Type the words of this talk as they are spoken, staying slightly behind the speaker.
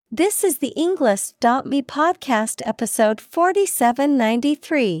This is the English.me podcast episode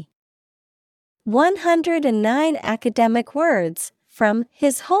 4793. 109 academic words from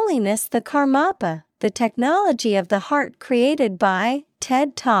His Holiness the Karmapa, the technology of the heart created by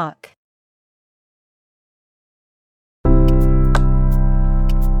TED Talk.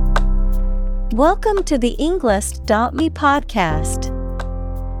 Welcome to the English.me podcast.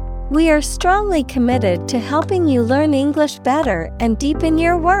 We are strongly committed to helping you learn English better and deepen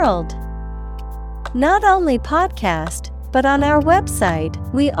your world. Not only podcast, but on our website,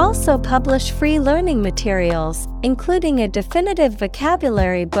 we also publish free learning materials, including a definitive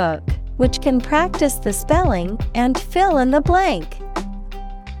vocabulary book, which can practice the spelling and fill in the blank.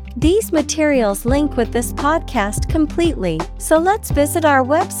 These materials link with this podcast completely, so let's visit our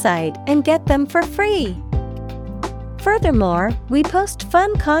website and get them for free. Furthermore, we post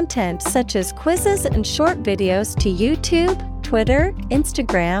fun content such as quizzes and short videos to YouTube, Twitter,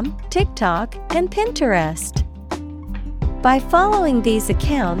 Instagram, TikTok, and Pinterest. By following these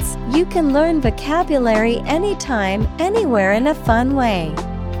accounts, you can learn vocabulary anytime, anywhere in a fun way.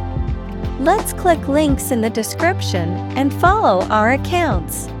 Let's click links in the description and follow our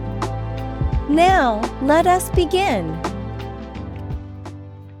accounts. Now, let us begin.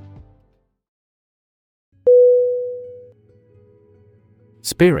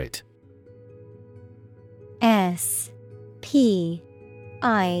 Spirit. S-P-I-R-I-T.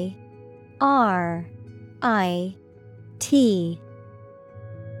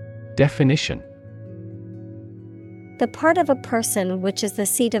 Definition: the part of a person which is the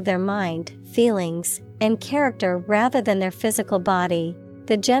seat of their mind, feelings, and character rather than their physical body,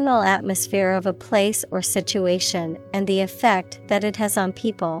 the general atmosphere of a place or situation, and the effect that it has on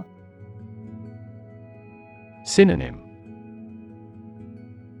people. Synonym: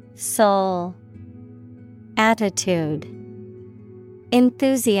 soul, attitude,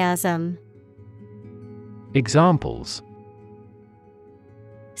 enthusiasm. Examples: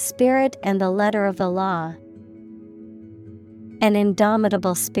 spirit and the letter of the law. An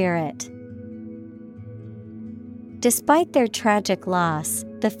indomitable spirit. Despite their tragic loss,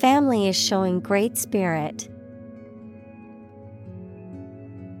 the family is showing great spirit.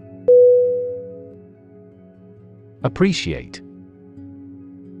 Appreciate.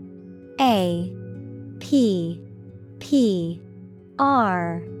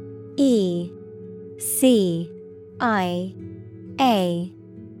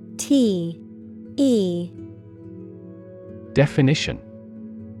 Definition: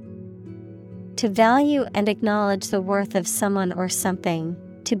 to value and acknowledge the worth of someone or something,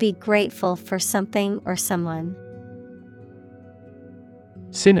 to be grateful for something or someone.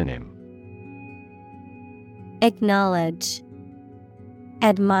 Synonym: acknowledge,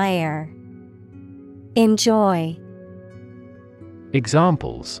 admire, enjoy.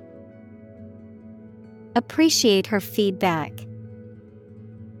 Examples: appreciate her feedback.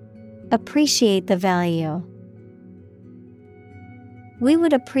 Appreciate the value. We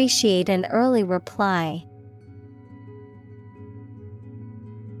would appreciate an early reply.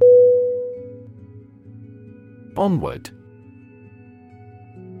 Onward.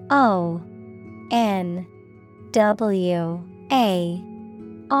 O-N-W-A-R-D.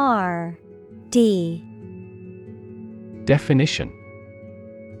 Definition: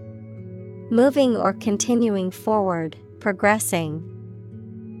 moving or continuing forward, progressing.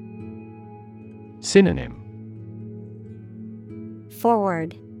 Synonym: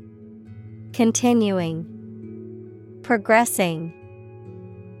 forward, continuing, progressing.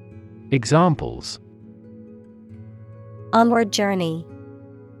 Examples: onward journey,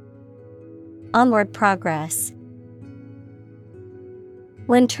 onward progress.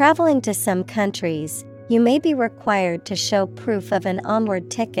 When traveling to some countries, you may be required to show proof of an onward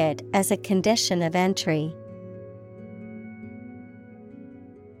ticket as a condition of entry.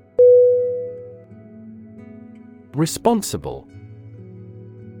 Responsible.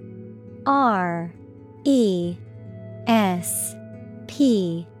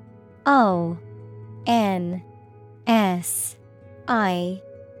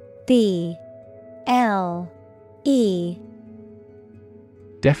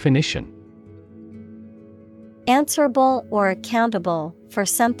 Definition: answerable or accountable for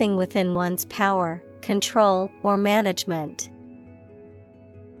something within one's power, control, or management.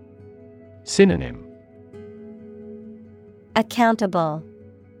 Synonym: accountable,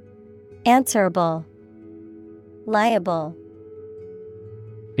 answerable, liable.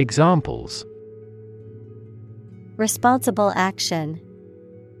 Examples: responsible action.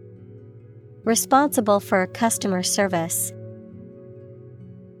 Responsible for customer service.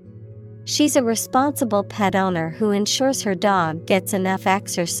 She's a responsible pet owner who ensures her dog gets enough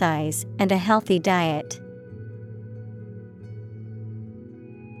exercise and a healthy diet.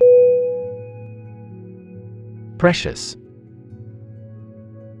 Precious.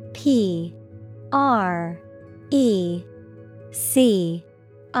 Precious.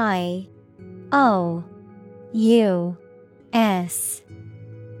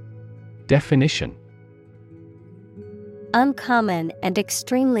 Definition. Uncommon and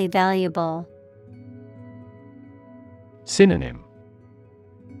extremely valuable. Synonym.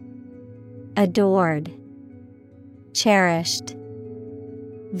 Adored, cherished,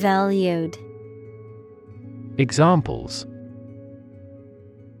 valued. Examples.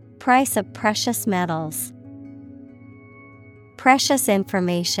 Price of precious metals. Precious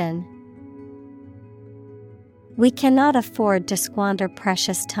information. We cannot afford to squander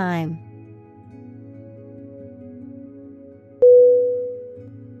precious time.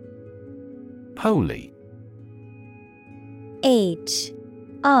 Holy.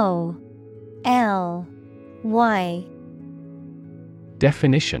 Holy.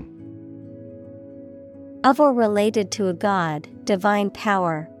 Definition. Of or related to a god, divine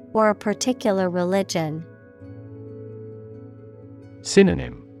power, or a particular religion.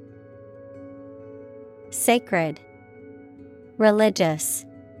 Synonym. Sacred, religious,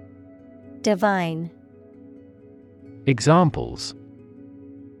 divine. Examples.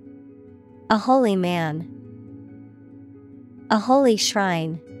 A holy man. A holy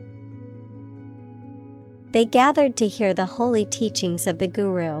shrine. They gathered to hear the holy teachings of the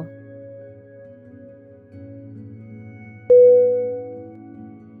Guru.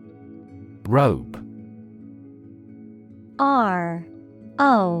 Robe. R-O-B-E.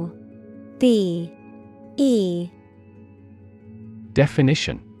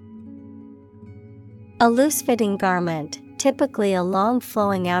 Definition. A loose-fitting garment, typically a long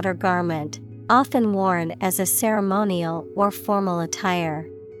flowing outer garment, often worn as a ceremonial or formal attire.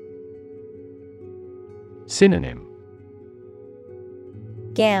 Synonym.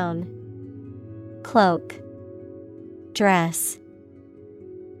 Gown, cloak, dress.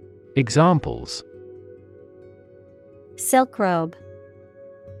 Examples. Silk robe,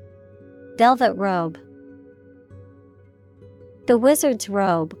 velvet robe. The wizard's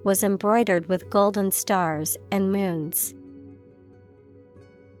robe was embroidered with golden stars and moons.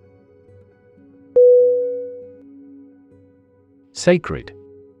 Sacred.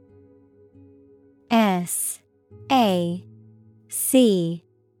 S-A-C-R-E-D.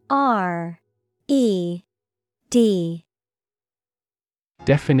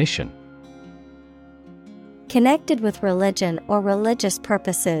 Definition. Connected with religion or religious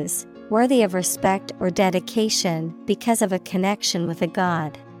purposes, worthy of respect or dedication because of a connection with a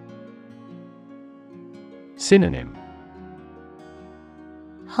god. Synonym.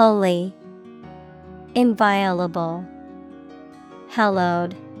 Holy, inviolable,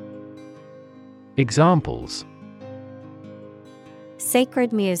 hallowed. Examples.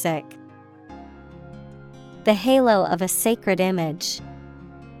 Sacred music. The halo of a sacred image.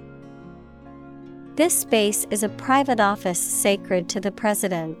 This space is a private office sacred to the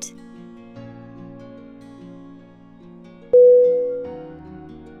president.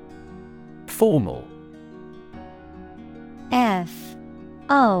 Formal.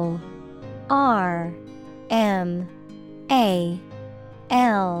 F-O-R-M-A-L.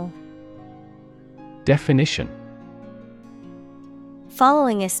 Definition.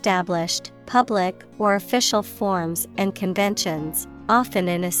 Following established, public, or official forms and conventions, often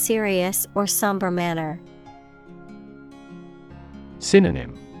in a serious or somber manner.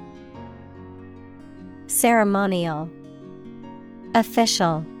 Synonym. Ceremonial,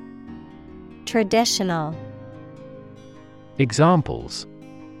 official, traditional. Examples.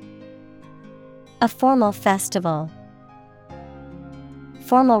 A formal festival.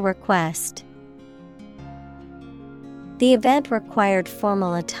 Formal request. The event required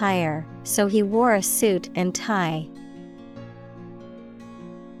formal attire, so he wore a suit and tie.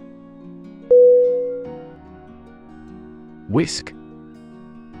 Whisk.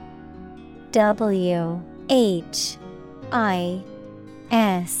 W-H-I-S-K.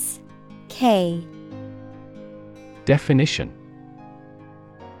 Definition.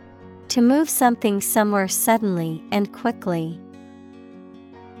 To move something somewhere suddenly and quickly.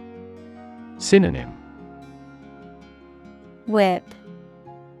 Synonym. Whip,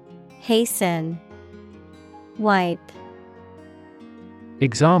 hasten, wipe.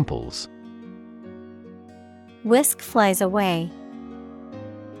 Examples. Whisk flies away.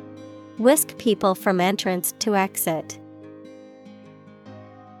 Whisk people from entrance to exit.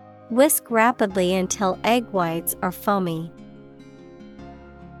 Whisk rapidly until egg whites are foamy.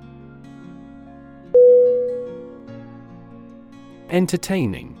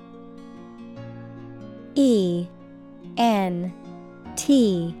 Entertaining.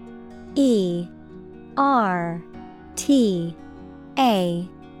 Entertaining.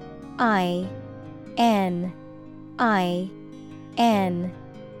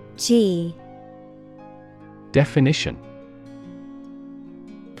 Definition.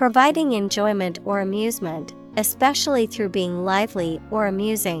 Providing enjoyment or amusement, especially through being lively or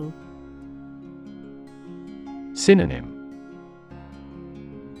amusing. Synonym.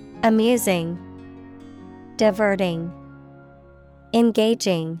 Amusing, diverting,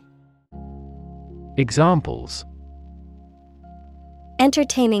 engaging. Examples.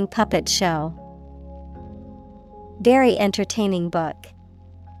 Entertaining puppet show. Very entertaining book.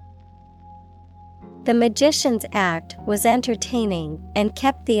 The magician's act was entertaining and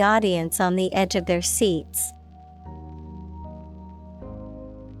kept the audience on the edge of their seats.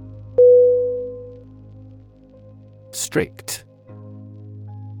 Strict.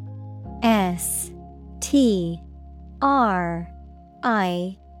 STRICT.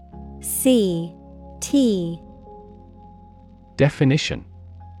 Definition.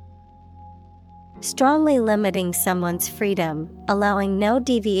 Strongly limiting someone's freedom, allowing no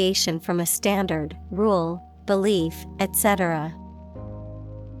deviation from a standard, rule, belief, etc.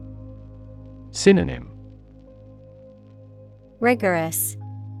 Synonym. Rigorous,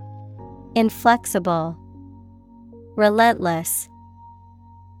 inflexible, relentless.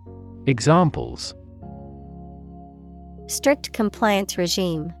 Examples. Strict compliance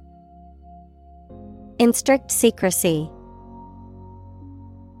regime. In strict secrecy.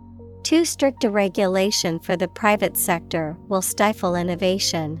 Too strict a regulation for the private sector will stifle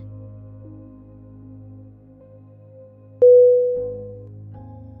innovation.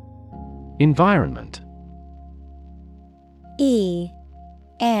 Environment.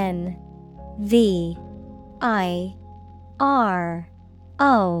 ENVIRONMENT.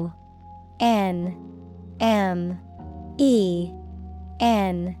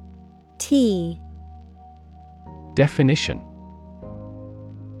 Definition.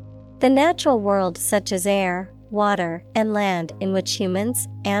 The natural world such as air, water, and land in which humans,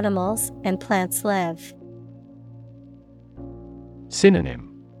 animals, and plants live. Synonym.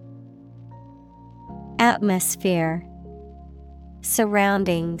 Atmosphere,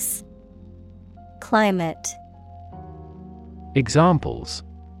 surroundings, climate. Examples.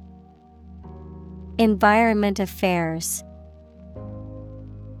 Environment affairs.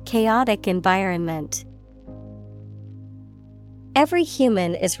 Chaotic environment. Every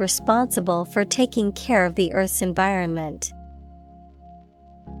human is responsible for taking care of the Earth's environment.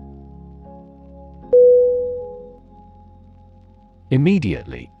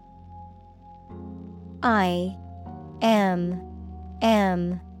 Immediately. Immediately.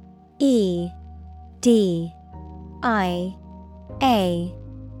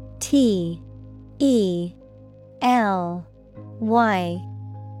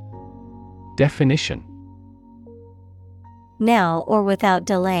 Definition. Now or without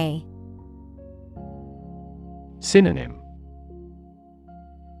delay. Synonym.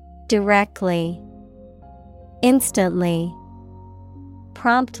 Directly, instantly,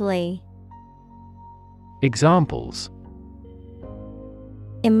 promptly. Examples.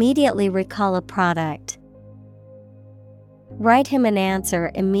 Immediately recall a product. Write him an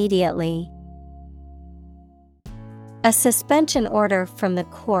answer immediately. A suspension order from the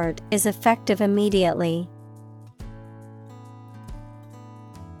court is effective immediately.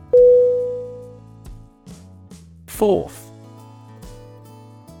 Fourth.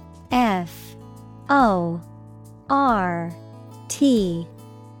 FORTH.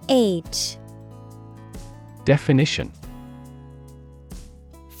 Definition.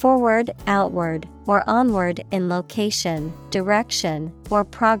 Forward, outward, or onward in location, direction, or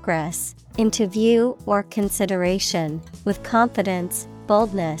progress, into view or consideration, with confidence,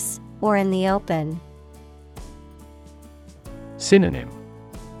 boldness, or in the open. Synonym.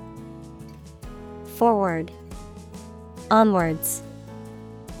 Forward, onwards,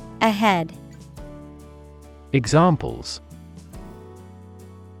 ahead. Examples.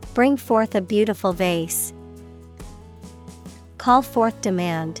 Bring forth a beautiful vase. Call forth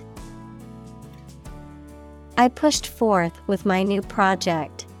demand. I pushed forth with my new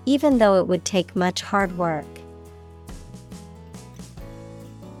project, even though it would take much hard work.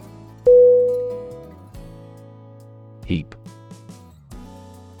 Heap.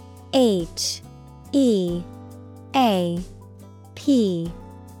 HEAP.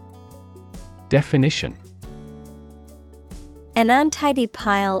 Definition. An untidy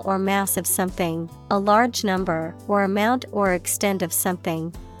pile or mass of something, a large number or amount or extent of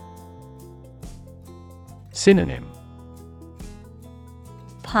something. Synonym.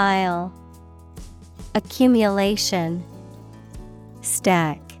 Pile, accumulation,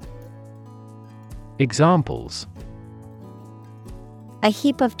 stack. Examples: A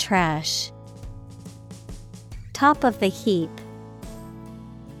heap of trash. Top of the heap.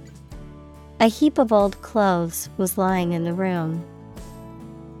 A heap of old clothes was lying in the room.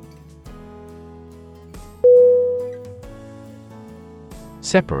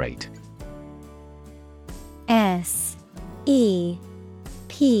 Separate. S-E-P-A-R-A-T-E.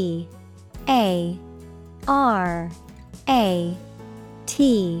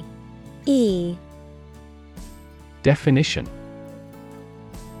 Definition: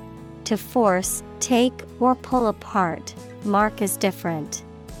 To force, take, or pull apart, mark as different.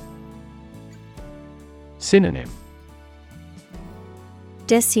 Synonym: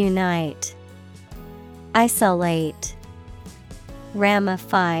 Disunite, isolate,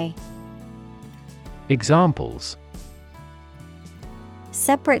 ramify. Examples: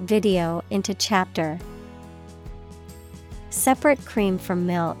 Separate video into chapter. Separate cream from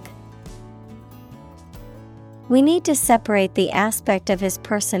milk. We need to separate the aspect of his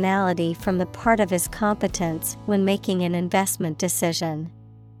personality from the part of his competence when making an investment decision.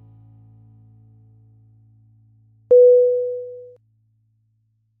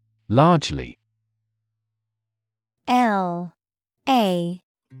 Largely. L-A-R-G-E-L-Y.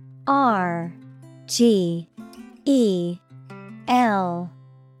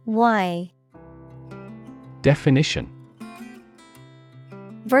 Definition: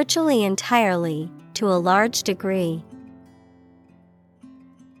 Virtually entirely, to a large degree.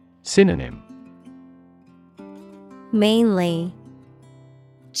 Synonym: Mainly,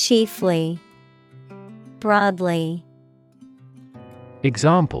 chiefly, broadly.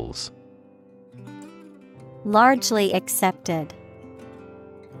 Examples: Largely accepted.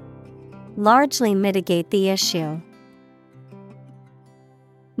 Largely mitigate the issue.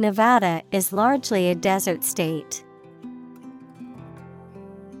 Nevada is largely a desert state.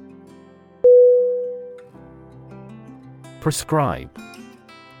 Prescribe.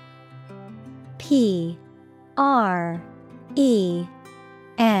 P-R-E-S-C-R-I-B-E.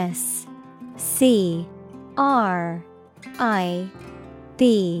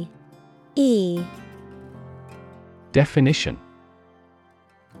 Definition: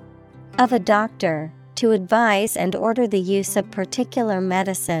 Of a doctor, to advise and order the use of particular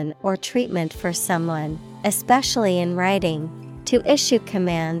medicine or treatment for someone, especially in writing, to issue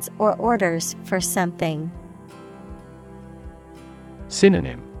commands or orders for something.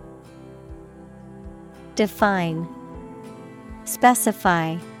 Synonym: Define,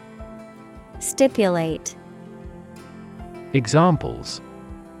 specify, stipulate. Examples: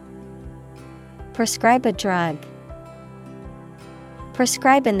 Prescribe a drug.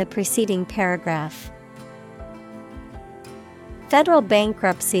 Prescribe in the preceding paragraph. Federal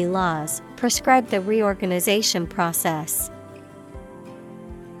bankruptcy laws prescribe the reorganization process.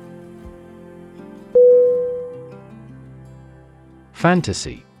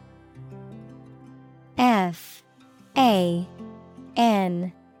 Fantasy. F-A-N-T-A-S-Y.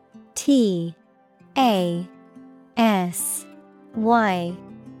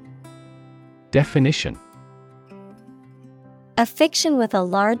 Definition: A fiction with a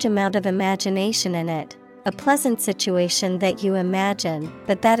large amount of imagination in it, a pleasant situation that you imagine,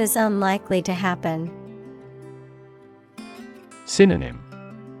 but that is unlikely to happen. Synonym: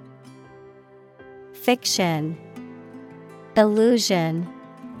 Fiction, illusion,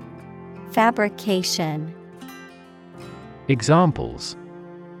 fabrication. Examples: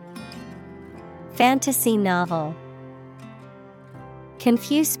 Fantasy novel.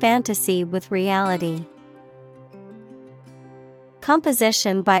 Confuse fantasy with reality.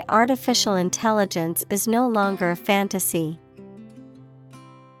 Composition by artificial intelligence is no longer a fantasy.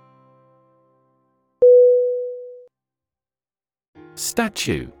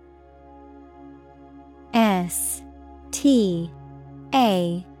 Statue. S-T-A-T-U-E.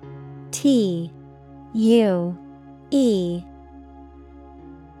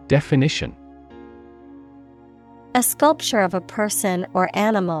 Definition: A sculpture of a person or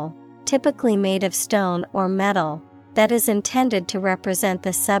animal, typically made of stone or metal, that is intended to represent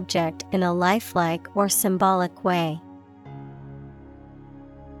the subject in a lifelike or symbolic way.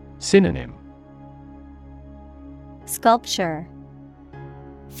 Synonym: Sculpture,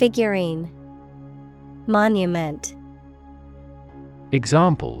 figurine, monument.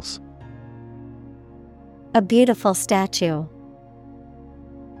 Examples: A beautiful statue.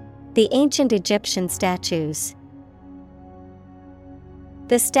 The ancient Egyptian statues.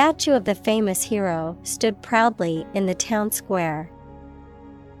 The statue of the famous hero stood proudly in the town square.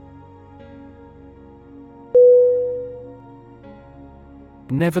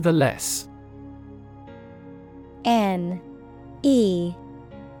 Nevertheless.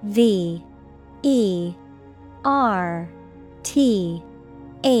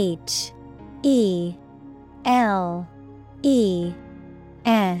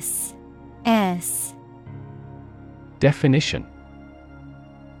 Nevertheless. Definition.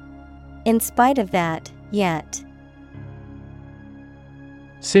 In spite of that, yet.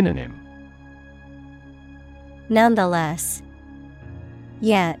 Synonym. Nonetheless.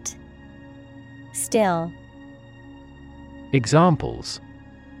 Yet. Still. Examples.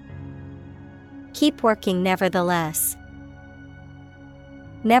 Keep working nevertheless.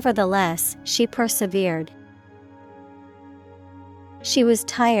 Nevertheless, she persevered. She was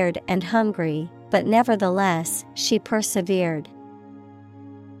tired and hungry, but nevertheless, she persevered.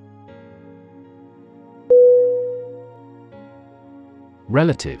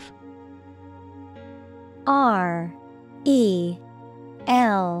 Relative. RELATIVE.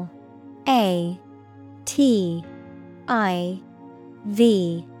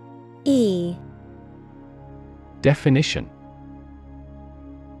 Definition.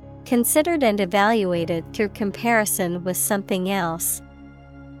 Considered and evaluated through comparison with something else.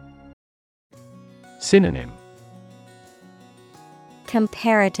 Synonym.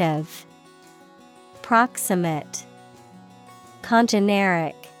 Comparative, proximate,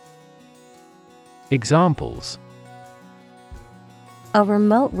 congeneric. Examples. A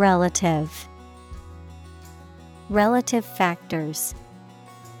remote relative. Relative factors.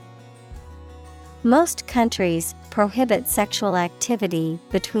 Most countries prohibit sexual activity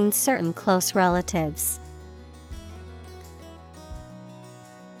between certain close relatives.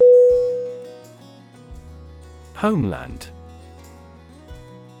 Homeland.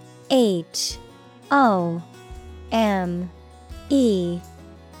 HOMELAND.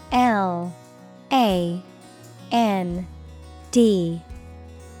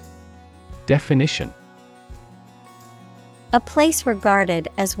 Definition. A place regarded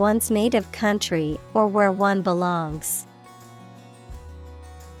as one's native country or where one belongs.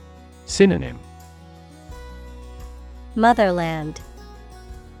 Synonym. Motherland,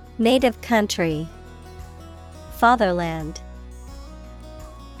 native country, fatherland.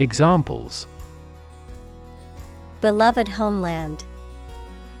 Examples. Beloved homeland.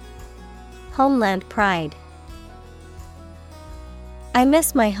 Homeland pride. I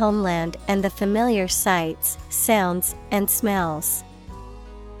miss my homeland and the familiar sights, sounds, and smells.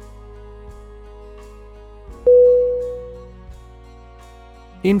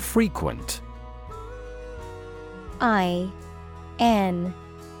 Infrequent. INFREQUENT.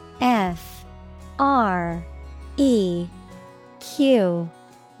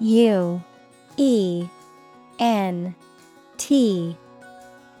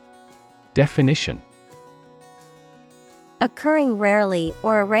 Definition. Occurring rarely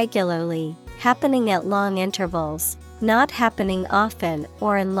or irregularly, happening at long intervals, not happening often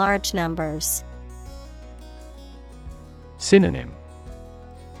or in large numbers. Synonym.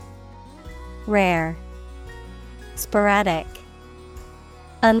 Rare, sporadic,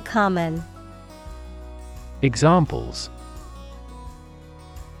 uncommon. Examples.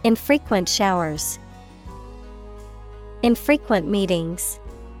 Infrequent showers. Infrequent meetings.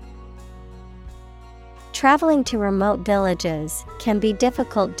 Traveling to remote villages can be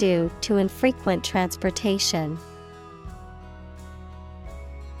difficult due to infrequent transportation.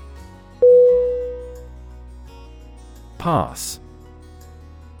 Pass.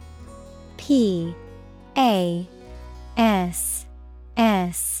 PASSE.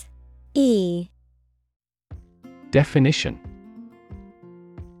 Definition.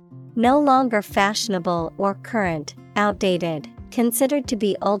 No longer fashionable or current, outdated, considered to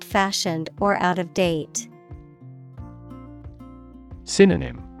be old-fashioned or out of date.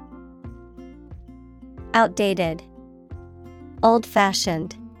 Synonym. Outdated,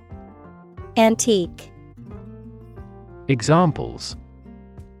 old-fashioned, antique. Examples.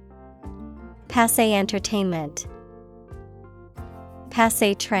 Passé entertainment.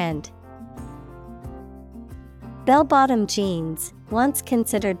 Passé trend. Bell-bottom jeans, once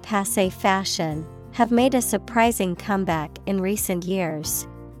considered passé fashion, have made a surprising comeback in recent years.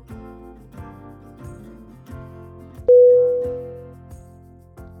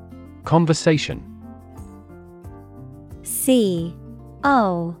 Conversation. Conversation.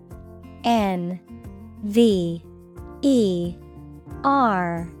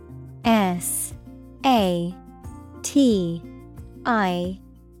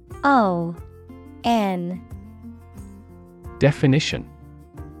 Definition.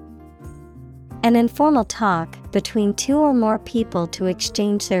 An informal talk between two or more people to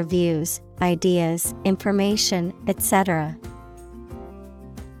exchange their views, ideas, information, etc.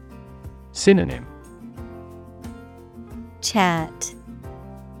 Synonym: chat,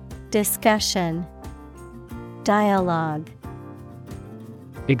 discussion, dialogue.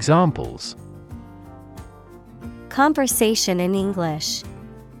 Examples: conversation in English,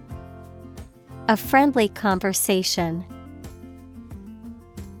 a friendly conversation.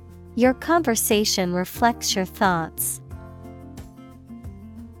 Your conversation reflects your thoughts.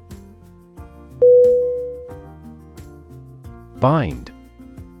 Bind.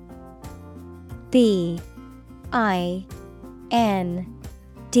 B-I-N-D.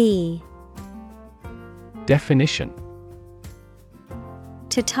 Definition: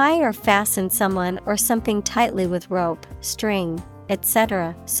 to tie or fasten someone or something tightly with rope, string,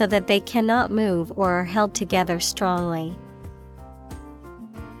 etc., so that they cannot move or are held together strongly.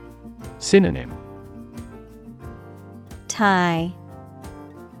 Synonym: tie,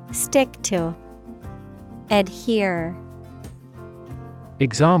 stick to, adhere.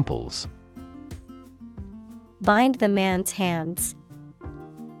 Examples: bind the man's hands.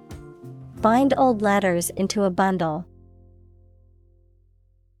 Bind old letters into a bundle.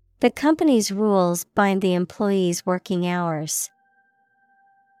 The company's rules bind the employees' working hours.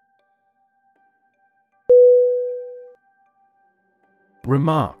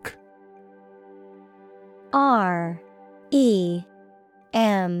 Remark. R-E-M-A-R-K.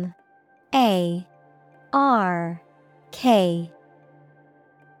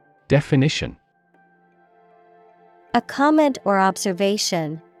 Definition: a comment or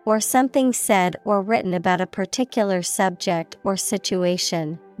observation, or something said or written about a particular subject or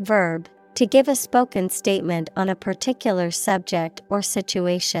situation. Verb, to give a spoken statement on a particular subject or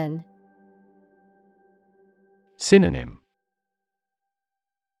situation. Synonym: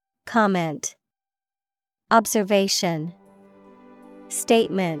 comment, observation,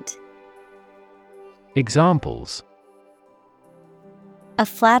 statement. Examples: a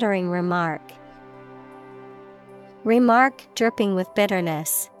flattering remark. Remark dripping with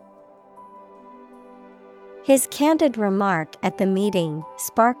bitterness. His candid remark at the meeting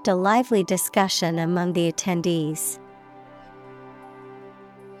sparked a lively discussion among the attendees.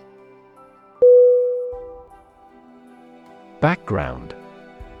 Background.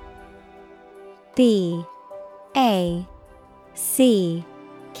 B-A-C-K-G-R-O-U-N-D.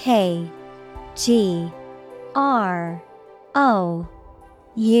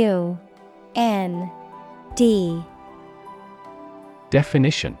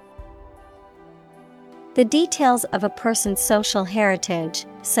 Definition: the details of a person's social heritage,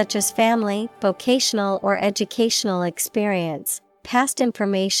 such as family, vocational or educational experience, past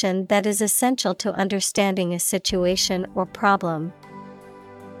information that is essential to understanding a situation or problem.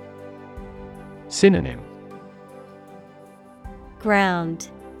 Synonym: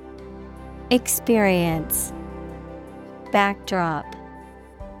 ground, experience, backdrop.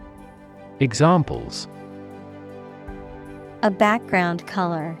 Examples: a background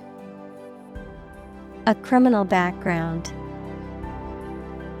color. A criminal background.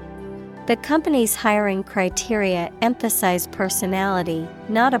 The company's hiring criteria emphasize personality,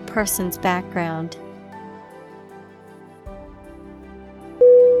 not a person's background.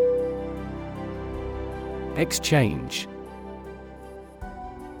 Exchange.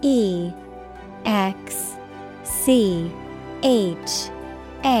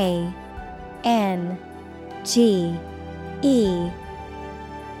 E-X-C-H-A-N-G-E.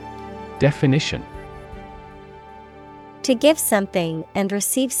 Definition: to give something and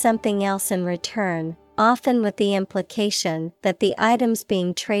receive something else in return, often with the implication that the items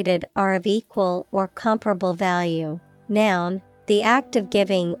being traded are of equal or comparable value. Noun, the act of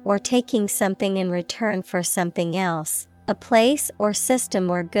giving or taking something in return for something else, a place or system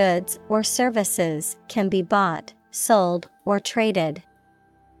where goods or services can be bought, sold, or traded.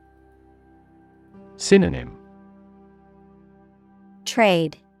 Synonym: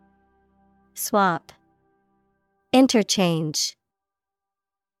 trade, swap, interchange.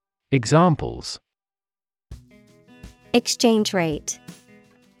 Examples: exchange rate.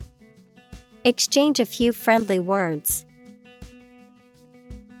 Exchange a few friendly words.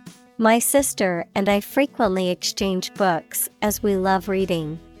 My sister and I frequently exchange books as we love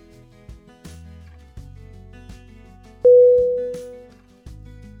reading.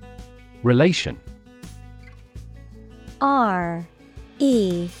 Relation.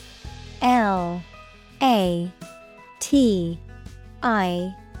 R-E-L-A-T-I-O-N.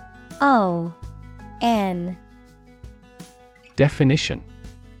 Definition: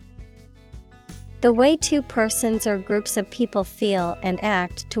 the way two persons or groups of people feel and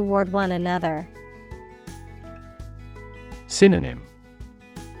act toward one another. Synonym: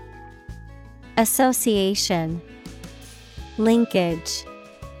 association, linkage,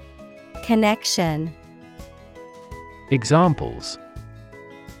 connection. Examples: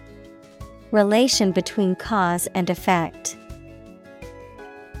 Relation between cause and effect.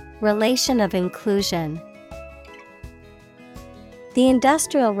 Relation of inclusion. The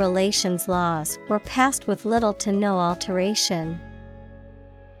industrial relations laws were passed with little to no alteration.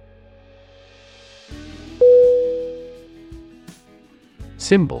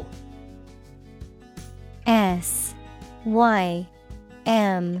 Symbol: S-Y-M-B-O-L.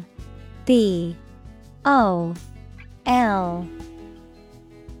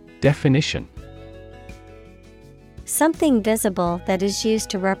 Definition: Something visible that is used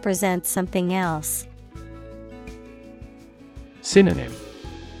to represent something else. Synonym: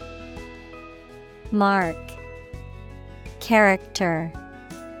 Mark, character,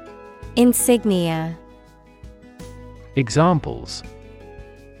 insignia. Examples: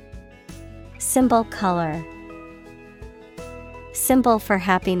 Symbol color. Symbol for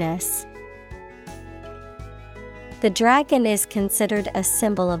happiness. The dragon is considered a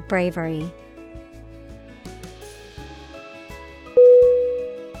symbol of bravery.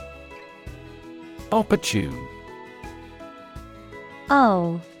 Opportune.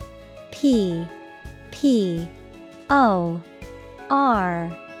 O-P-P-O-R-T-U-N-E.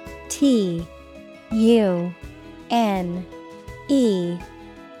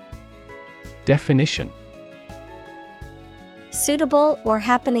 Definition: Suitable or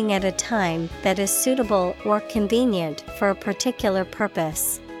happening at a time that is suitable or convenient for a particular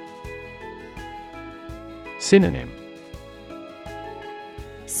purpose. Synonym: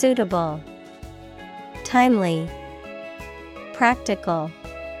 Suitable, timely, practical.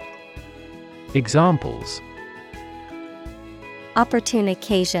 Examples: Opportune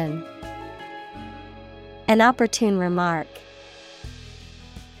occasion. An opportune remark.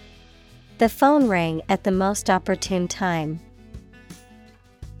 The phone rang at the most opportune time.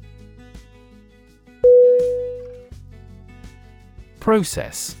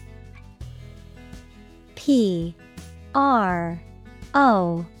 Process. P-R-O-C-E-S-S.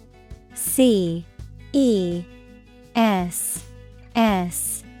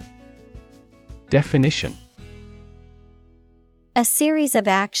 Definition: A series of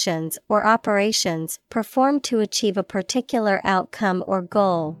actions or operations performed to achieve a particular outcome or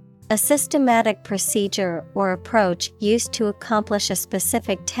goal. A systematic procedure or approach used to accomplish a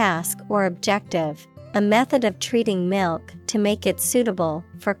specific task or objective. A method of treating milk to make it suitable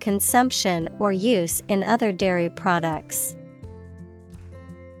for consumption or use in other dairy products.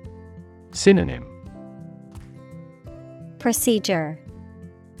 Synonym: Procedure,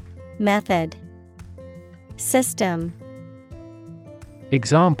 method, system.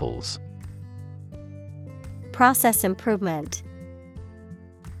 Examples: Process improvement.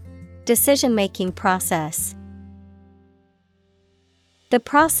 Decision-making process. The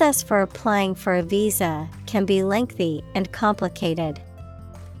process for applying for a visa can be lengthy and complicated.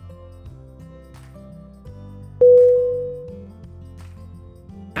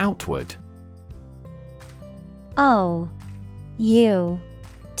 Outward. O-U-T-W-A-R-D.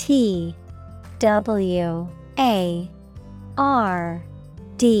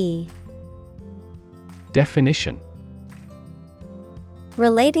 Definition: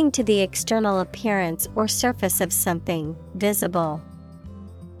 Relating to the external appearance or surface of something, visible.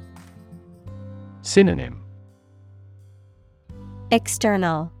 Synonym: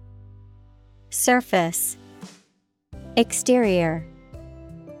 External, surface, exterior.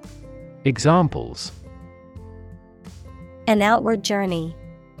 Examples: An outward journey.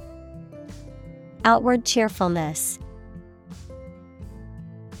 Outward cheerfulness.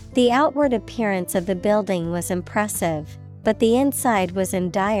 The outward appearance of the building was impressive, but the inside was in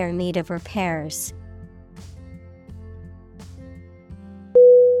dire need of repairs.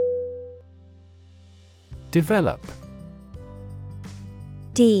 Develop.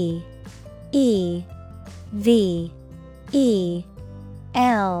 D-E-V-E-L-O-P.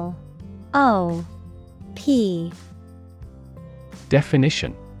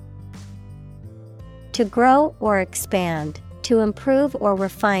 Definition: To grow or expand, to improve or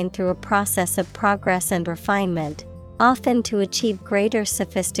refine through a process of progress and refinement, often to achieve greater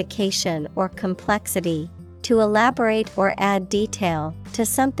sophistication or complexity, to elaborate or add detail to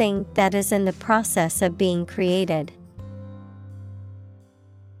something that is in the process of being created.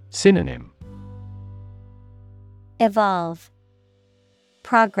 Synonym: Evolve,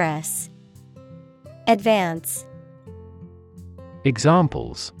 progress, advance.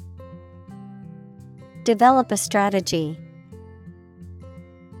 Examples: Develop a strategy.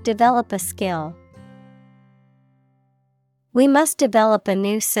 Develop a skill. We must develop a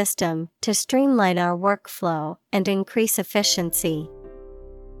new system to streamline our workflow and increase efficiency.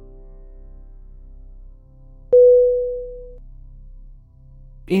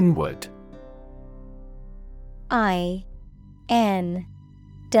 Inward. INWARD.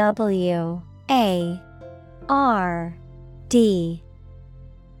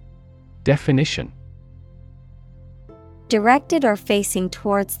 Definition. Directed or facing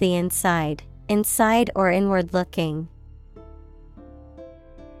towards the inside, inside or inward looking.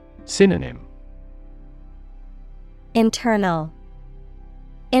 Synonym. Internal,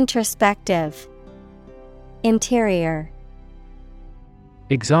 introspective, interior.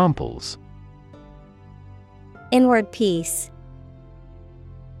 Examples. Inward peace,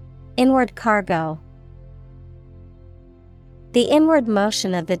 inward cargo. The inward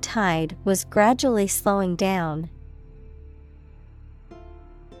motion of the tide was gradually slowing down.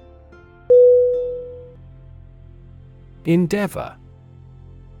 Endeavor.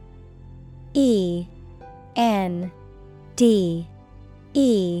 ENDEAVOR.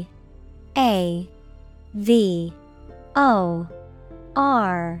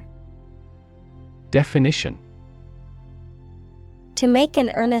 Definition. To make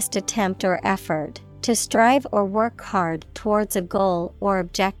an earnest attempt or effort, to strive or work hard towards a goal or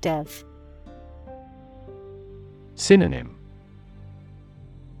objective. Synonym.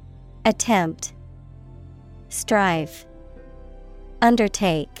 Attempt, strive,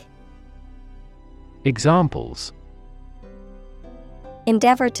 undertake. Examples.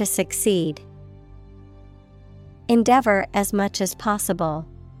 Endeavor to succeed. Endeavor as much as possible.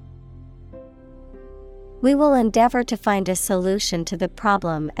 We will endeavor to find a solution to the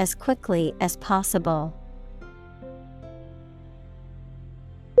problem as quickly as possible.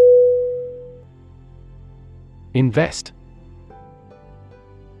 Invest.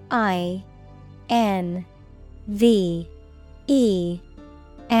 INVEST.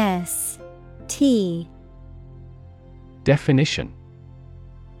 Definition.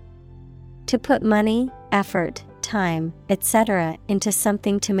 To put money, effort, time, etc. into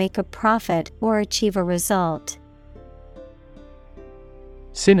something to make a profit or achieve a result.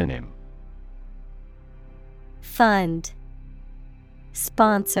 Synonym. Fund,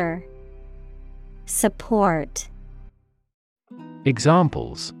 sponsor, support.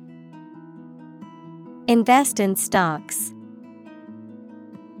 Examples. Invest in stocks.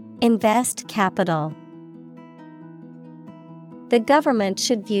 Invest capital. The government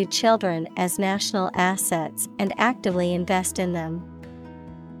should view children as national assets and actively invest in them.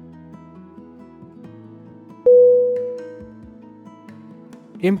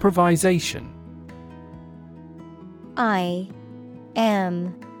 Improvisation.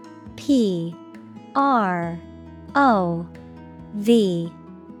 IMPROVISATION.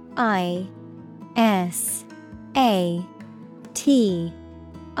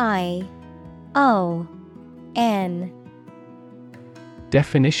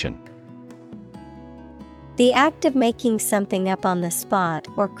 Definition. The act of making something up on the spot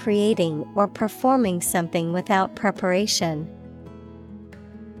or creating or performing something without preparation.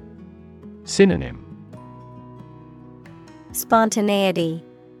 Synonym. Spontaneity,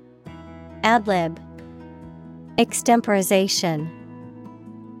 ad-lib, extemporization.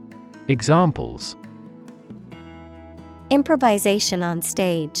 Examples. Improvisation on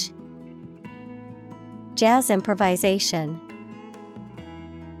stage. Jazz improvisation.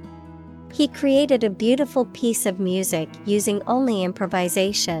 He created a beautiful piece of music using only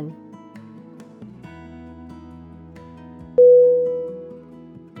improvisation.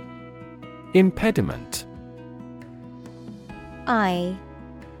 Impediment.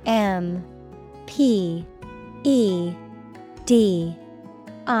 IMPEDIMENT.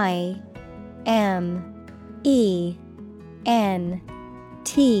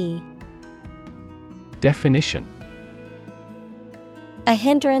 Definition. A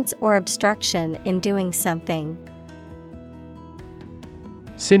hindrance or obstruction in doing something.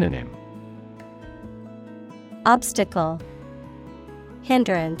 Synonym. Obstacle,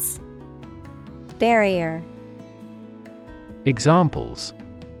 hindrance, barrier. Examples.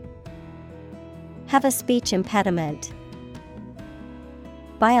 Have a speech impediment.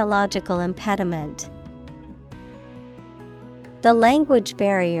 Biological impediment. The language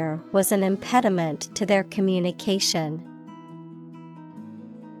barrier was an impediment to their communication.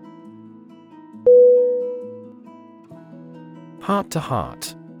 Heart to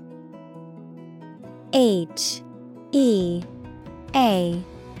heart. HEART.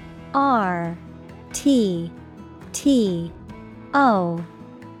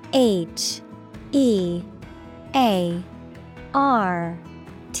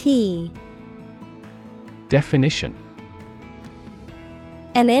 Definition.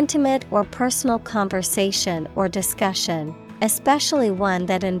 An intimate or personal conversation or discussion, especially one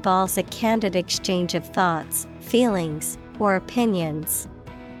that involves a candid exchange of thoughts, feelings, or opinions.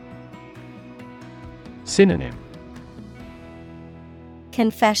 Synonym: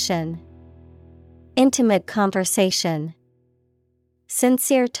 confession, intimate conversation,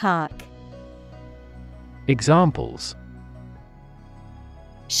 sincere talk. Examples: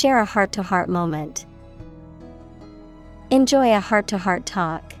 share a heart-to-heart moment, enjoy a heart-to-heart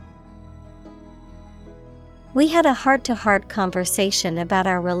talk. We had a heart-to-heart conversation about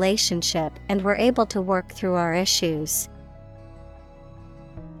our relationship and were able to work through our issues.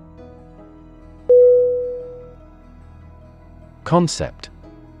 Concept.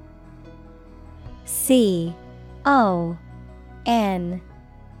 C-O-N-C-E-P-T.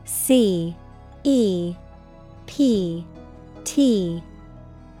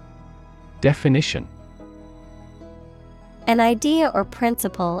 Definition: an idea or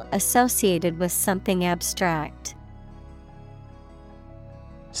principle associated with something abstract.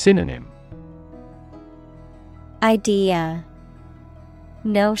 Synonym: idea,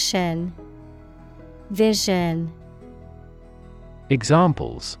 notion, vision.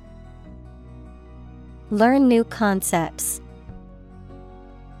 Examples: learn new concepts,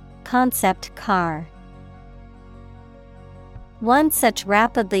 concept car. One such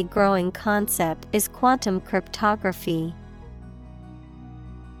rapidly growing concept is quantum cryptography.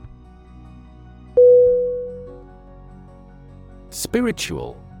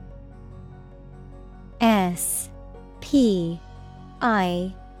 Spiritual. S-P-I-R-I-T-U-A-L.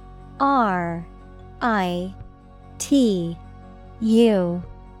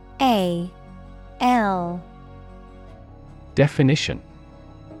 Definition: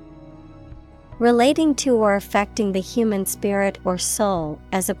 relating to or affecting the human spirit or soul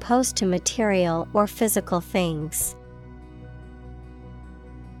as opposed to material or physical things.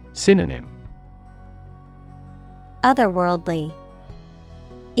 Synonym: otherworldly,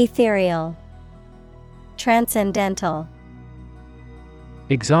 ethereal, transcendental.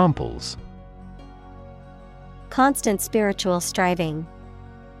 Examples: constant spiritual striving,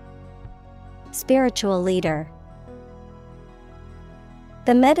 spiritual leader.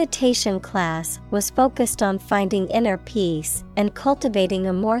 The meditation class was focused on finding inner peace and cultivating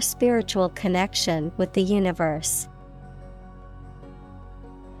a more spiritual connection with the universe.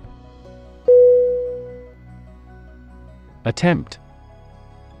 Attempt.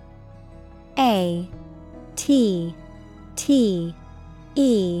 A-T-T-E-M-P-T.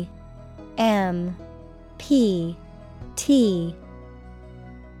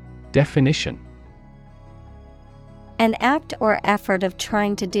 Definition: an act or effort of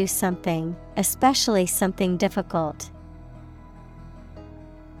trying to do something, especially something difficult.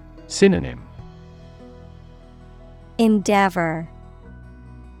 Synonym: endeavor,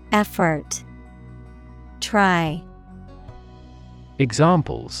 effort, try.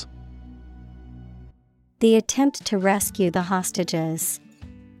 Examples: the attempt to rescue the hostages,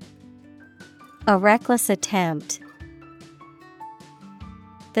 a reckless attempt.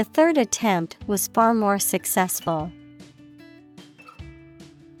 The third attempt was far more successful.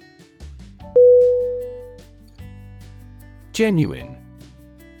 Genuine.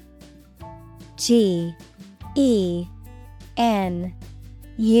 G-E-N-U-I-N-E.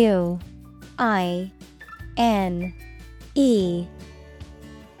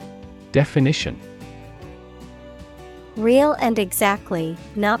 Definition: real and exactly,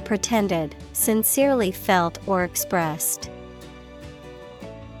 not pretended, sincerely felt or expressed.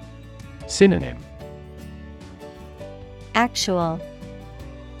 Synonym: actual,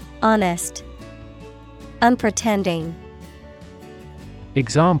 honest, unpretending.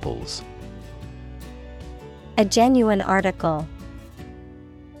 Examples: a genuine article,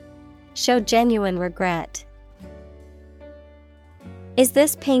 show genuine regret. Is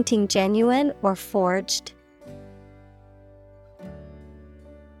this painting genuine or forged?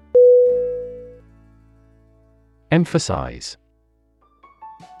 Emphasize.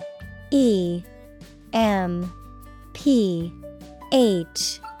 E-M-P-H-A-S-I-Z-E.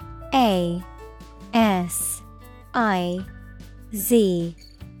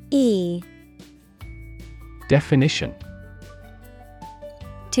 Definition: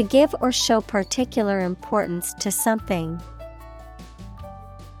 to give or show particular importance to something.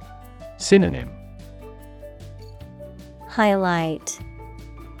 Synonym: highlight,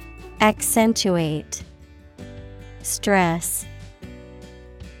 accentuate, stress.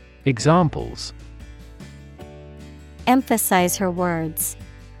 Examples: emphasize her words,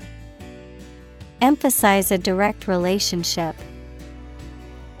 emphasize a direct relationship.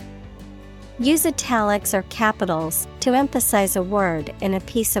 Use italics or capitals to emphasize a word in a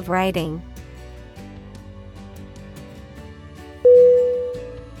piece of writing.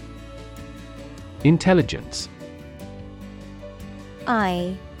 Intelligence.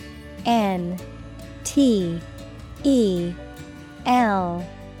 I-N T E L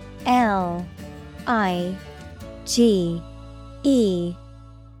L I G E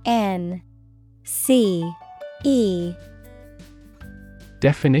N C E.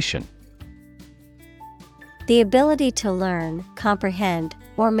 Definition: the ability to learn, comprehend,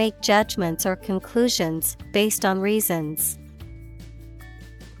 or make judgments or conclusions based on reasons.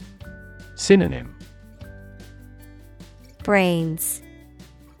 Synonym: Brains,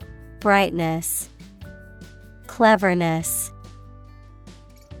 brightness, cleverness.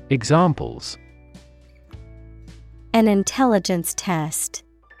 Examples: an intelligence test.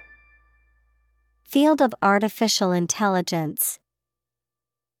 Field of artificial intelligence.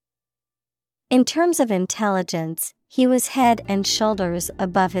 In terms of intelligence, he was head and shoulders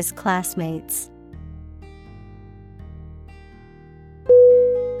above his classmates.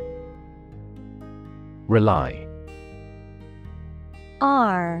 Rely.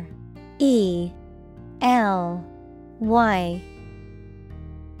 R E L Y.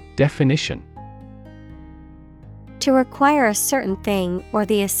 Definition: to require a certain thing or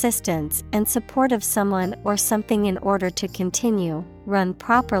the assistance and support of someone or something in order to continue, run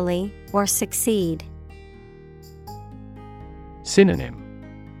properly, or succeed. Synonym: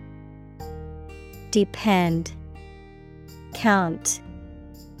 depend, count,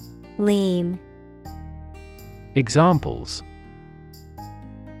 lean. Examples: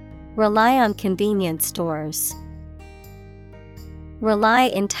 rely on convenience stores. Rely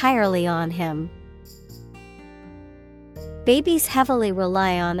entirely on him. Babies heavily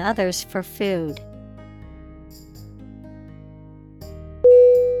rely on others for food.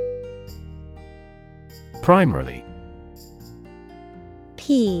 Primarily.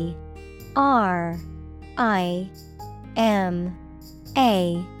 P R I M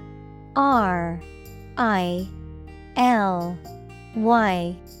A R I L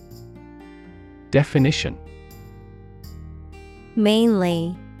Y. Definition: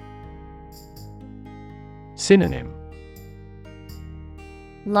 mainly. Synonym: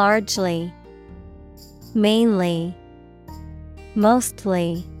 largely, mainly,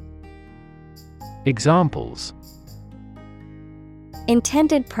 mostly. Examples: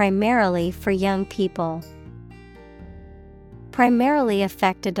 intended primarily for young people. Primarily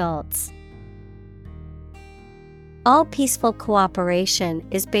affect adults. All peaceful cooperation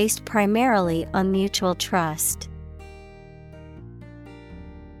is based primarily on mutual trust.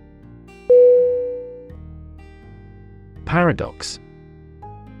 Paradox.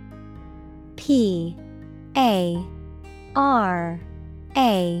 P A R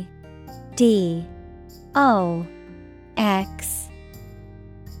A D O X.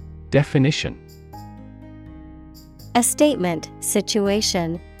 Definition: a statement,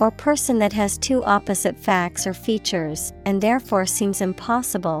 situation, or person that has two opposite facts or features and therefore seems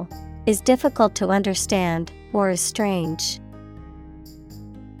impossible, is difficult to understand, or is strange.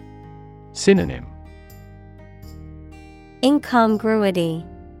 Synonym: incongruity,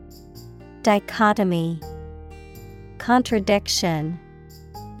 dichotomy, contradiction.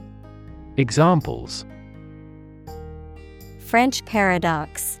 Examples: French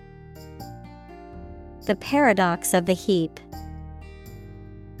paradox. The paradox of the heap.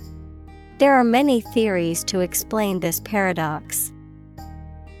 There are many theories to explain this paradox.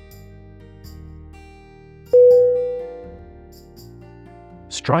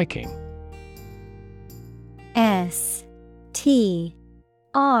 Striking. S T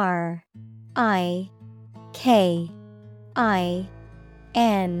R I K I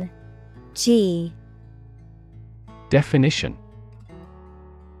N G. Definition: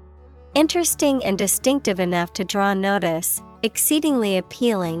 interesting and distinctive enough to draw notice, exceedingly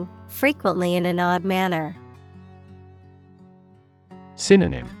appealing, frequently in an odd manner.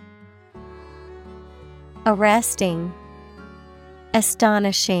 Synonym: arresting,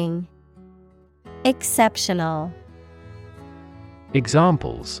 astonishing, exceptional.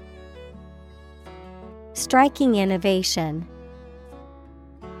 Examples: striking innovation,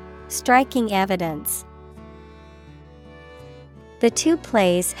 striking evidence. The two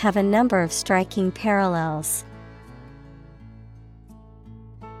plays have a number of striking parallels.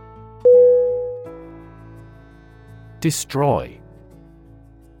 Destroy.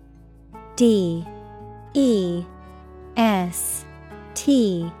 D E S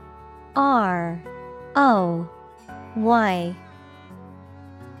T R O Y.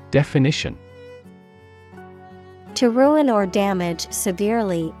 Definition: to ruin or damage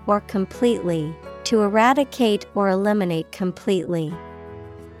severely or completely, to eradicate or eliminate completely.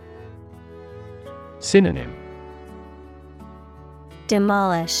 Synonym: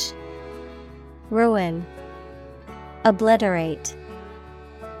 demolish, ruin, obliterate.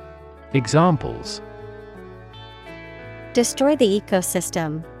 Examples: Destroy the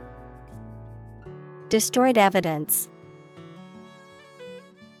ecosystem. Destroyed evidence.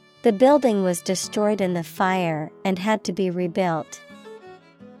 The building was destroyed in the fire and had to be rebuilt.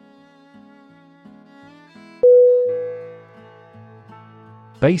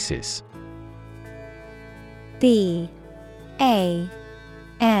 Basis. B-A-S-I-S.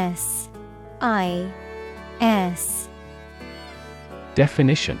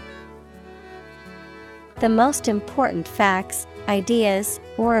 Definition. The most important facts, ideas,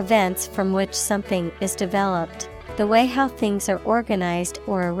 or events from which something is developed, the way how things are organized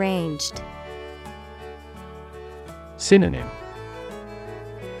or arranged. Synonym.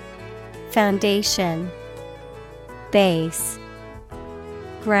 Foundation, base,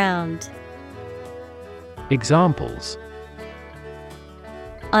 ground. Examples.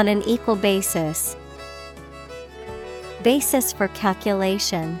 On an equal basis. Basis for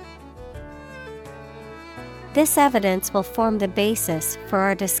calculation. This evidence will form the basis for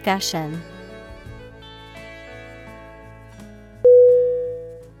our discussion.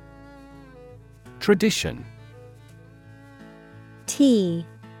 Tradition. T-R-A-D-I-T-I-O-N.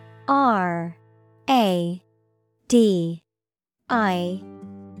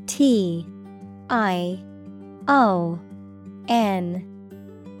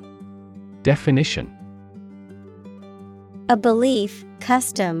 Definition. A belief,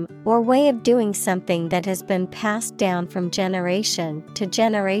 custom, or way of doing something that has been passed down from generation to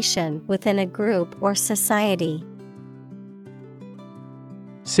generation within a group or society.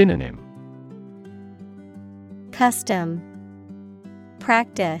 Synonym. Custom,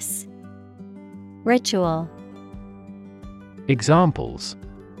 practice, ritual. Examples.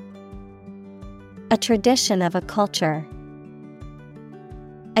 A tradition of a culture.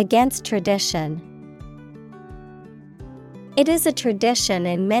 Against tradition. It is a tradition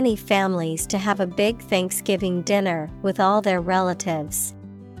in many families to have a big Thanksgiving dinner with all their relatives.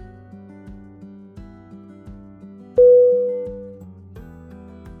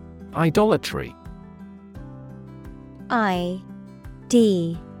 Idolatry. I-D-O-L-A-T-R-Y.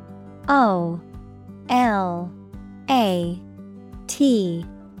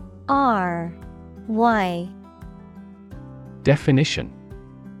 Definition.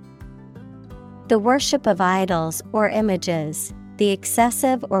 The worship of idols or images, the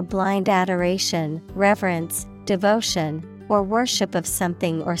excessive or blind adoration, reverence, devotion, or worship of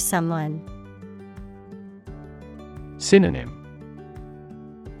something or someone. Synonym.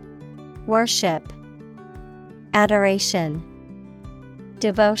 Worship, adoration,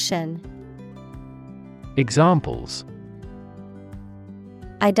 devotion. Examples.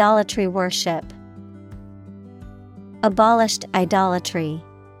 Idolatry worship. Abolished idolatry.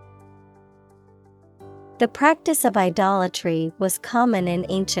 The practice of idolatry was common in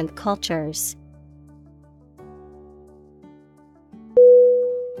ancient cultures.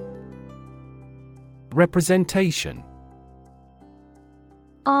 Representation.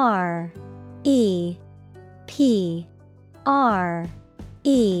 R E P R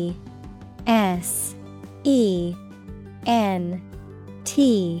E S E N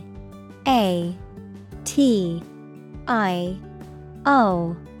T A T I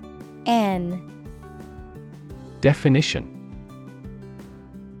O N. Definition.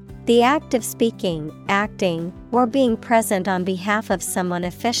 The act of speaking, acting, or being present on behalf of someone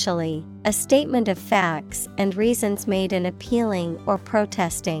officially, a statement of facts and reasons made in appealing or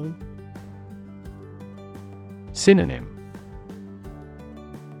protesting. Synonym.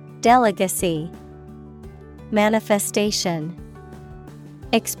 Delegacy, manifestation,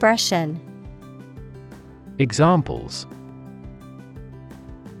 expression. Examples.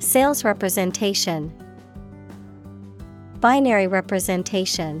 Sales representation. Binary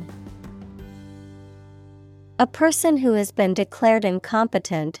representation. A person who has been declared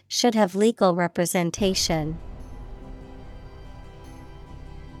incompetent should have legal representation.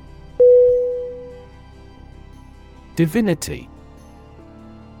 Divinity.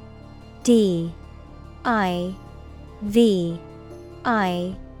 D I V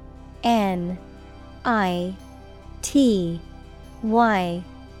I N I T Y.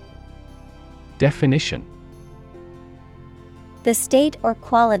 Definition. The state or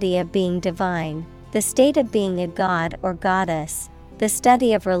quality of being divine, the state of being a god or goddess, the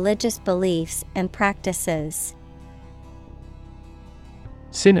study of religious beliefs and practices.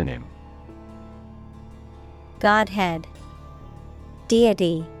 Synonym. Godhead,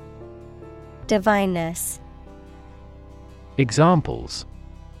 deity, divineness. Examples.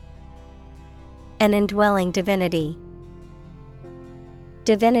 An indwelling divinity.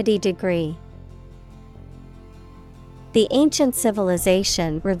 Divinity degree. The ancient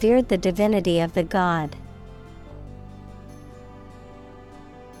civilization revered the divinity of the god.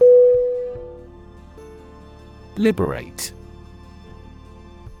 Liberate.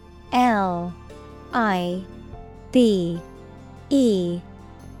 Liberate.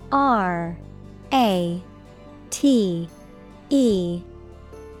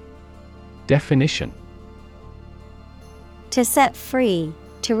 Definition. To set free,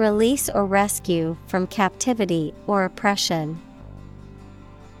 to release or rescue from captivity or oppression.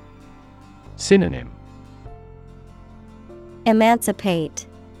 Synonym. Emancipate,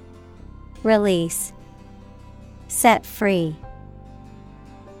 release, set free.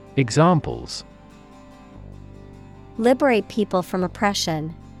 Examples. Liberate people from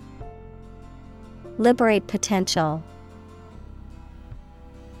oppression. Liberate potential.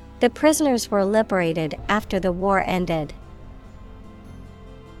 The prisoners were liberated after the war ended.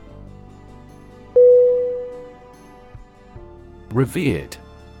 Revered.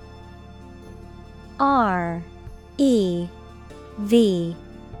 R-E-V-E-R-E-D.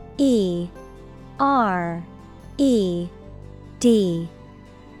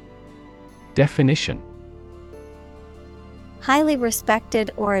 Definition. Highly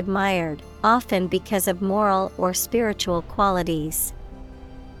respected or admired, often because of moral or spiritual qualities.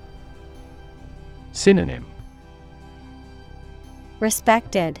 Synonym.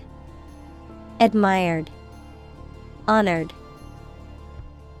 Respected, admired, honored.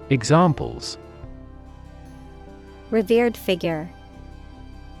 Examples. Revered figure.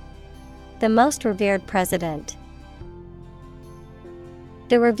 The most revered president.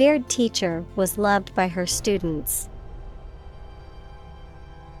 The revered teacher was loved by her students.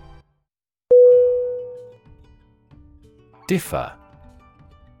 Differ.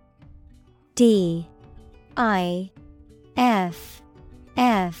 D-I-F-F-E-R.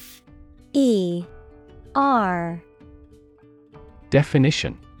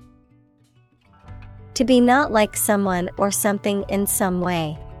 Definition. To be not like someone or something in some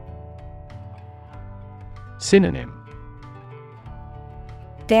way. Synonym.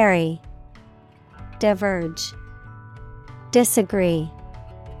 Vary, diverge, disagree.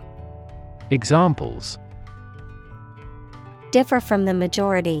 Examples. Differ from the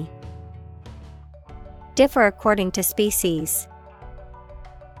majority. Differ according to species.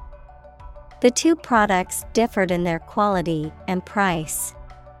 The two products differed in their quality and price.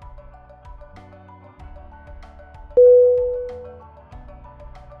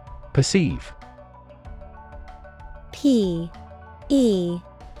 Perceive. P-E-R-C-E-I-V-E.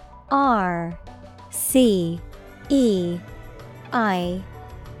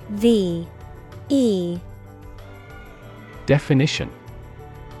 Definition.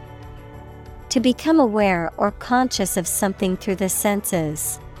 To become aware or conscious of something through the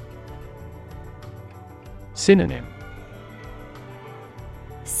senses. Synonym.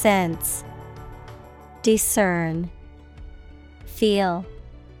 Sense, discern, feel.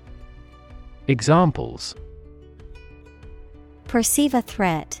 Examples. Perceive a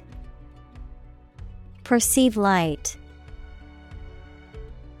threat. Perceive light.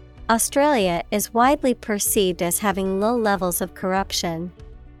 Australia is widely perceived as having low levels of corruption.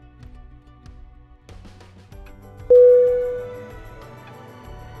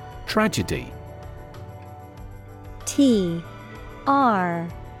 Tragedy. T-R-A-G-E-D-Y.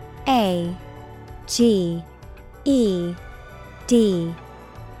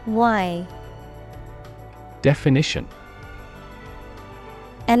 Definition.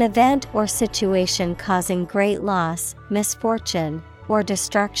 An event or situation causing great loss, misfortune, or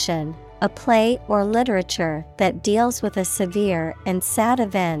destruction. A play or literature that deals with a severe and sad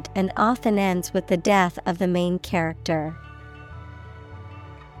event and often ends with the death of the main character.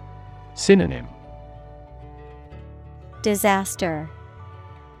 Synonym. Disaster,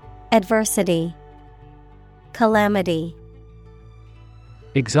 adversity, calamity.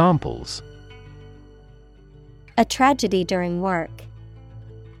 Examples. A tragedy during work.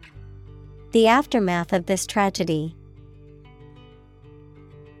 The aftermath of this tragedy.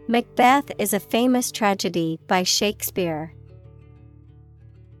 Macbeth is a famous tragedy by Shakespeare.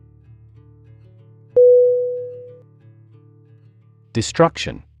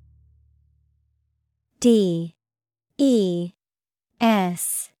 Destruction.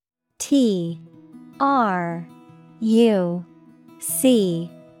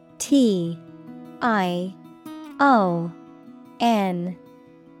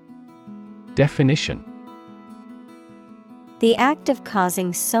 Definition. The act of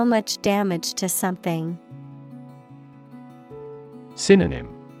causing so much damage to something. Synonym.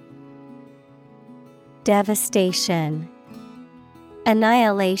 Devastation,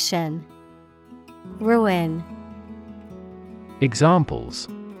 annihilation, ruin. Examples.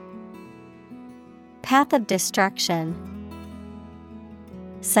 Path of destruction.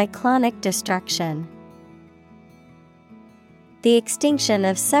 Cyclonic destruction. The extinction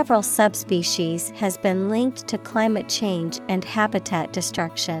of several subspecies has been linked to climate change and habitat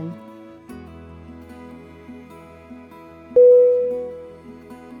destruction.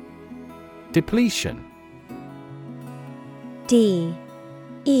 Depletion. D-E-P-L-E-T-I-O-N.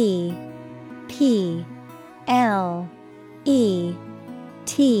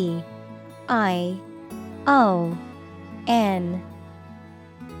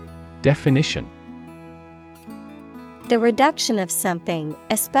 Definition. The reduction of something,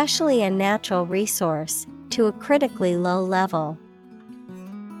 especially a natural resource, to a critically low level.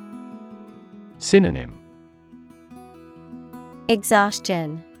 Synonym.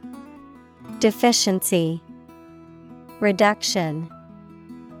 Exhaustion, deficiency, reduction.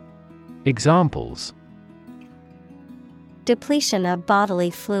 Examples. Depletion of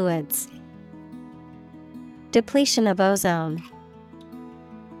bodily fluids. Depletion of ozone.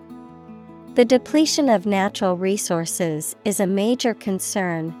 The depletion of natural resources is a major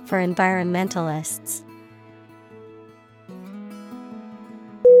concern for environmentalists.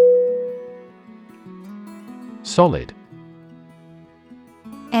 Solid.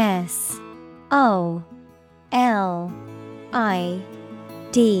 S-O-L-I-D.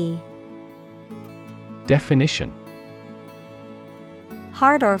 Definition.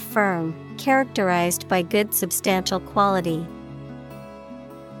 Hard or firm, characterized by good substantial quality.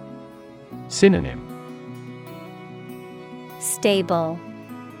 Synonym. Stable,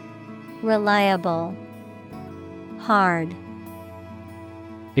 reliable, hard.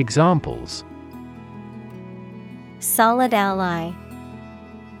 Examples. Solid ally.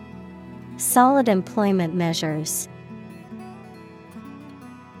 Solid employment measures.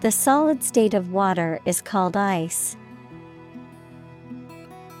 The solid state of water is called ice.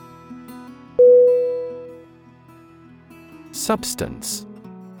 Substance.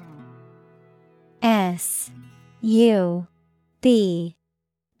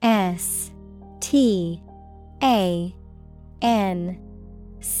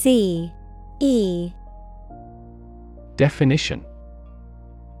 Definition.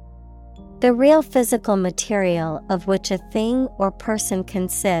 The real physical material of which a thing or person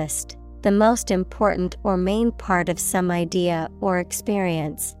consist, the most important or main part of some idea or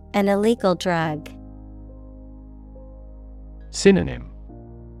experience, an illegal drug. Synonym.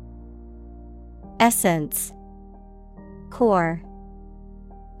 Essence, core,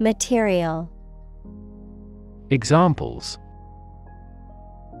 material. Examples.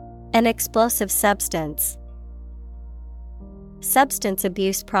 An explosive substance. Substance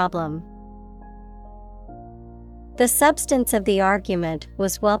abuse problem. The substance of the argument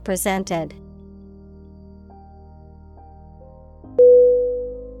was well presented.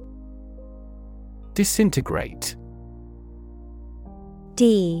 Disintegrate.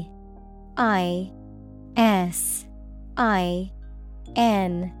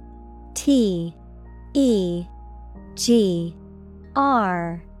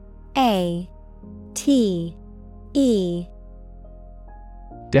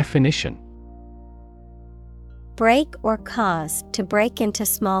 Definition. Break or cause to break into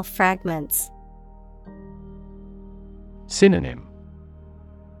small fragments. Synonym.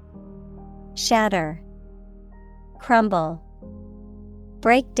 Shatter, crumble,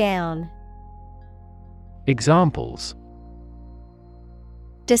 break down. Examples.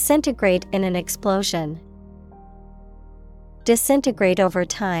 Disintegrate in an explosion. Disintegrate over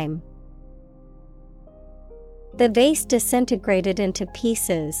time. The vase disintegrated into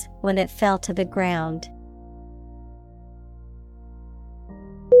pieces when it fell to the ground.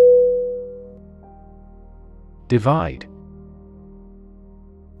 Divide.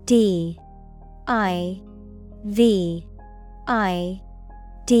 D-I-V-I-D-E.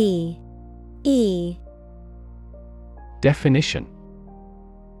 Definition.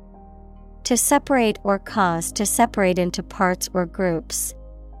 To separate or cause to separate into parts or groups.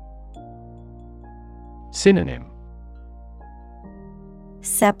 Synonym.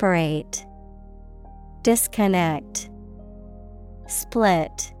 Separate, disconnect,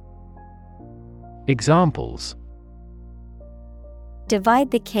 split. Examples. Divide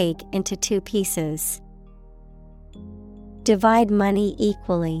the cake into 2 pieces. Divide money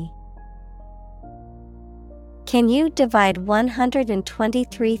equally. Can you divide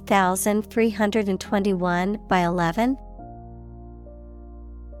 123,321 by 11?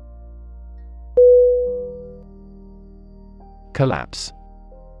 Collapse.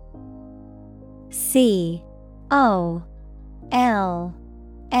 C-O-L-L-A-P-S-E.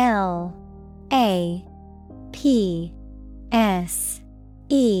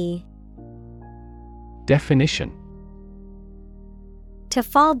 Definition. To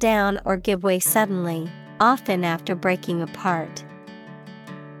fall down or give way suddenly, often after breaking apart.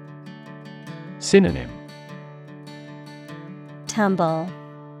 Synonym: Tumble,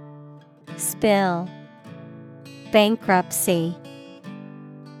 spill, bankruptcy.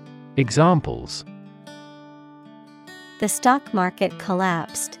 Examples: The stock market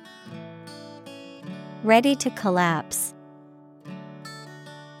collapsed. Ready to collapse.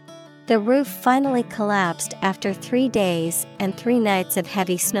 The roof finally collapsed after 3 days and 3 nights of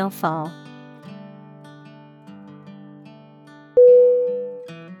heavy snowfall.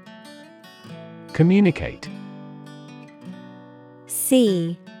 Communicate.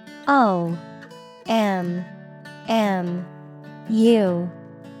 COMMUNICATE.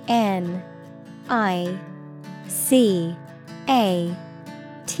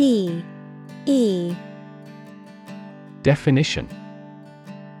 Definition: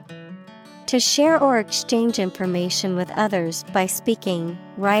 To share or exchange information with others by speaking,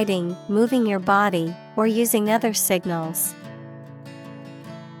 writing, moving your body, or using other signals.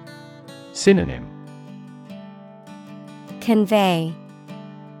 Synonym: Convey,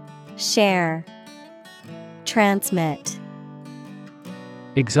 share, transmit.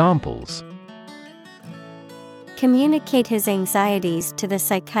 Examples: Communicate his anxieties to the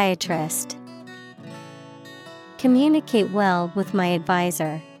psychiatrist. Communicate well with my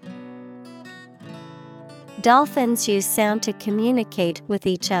advisor. Dolphins use sound to communicate with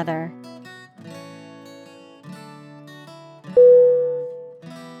each other.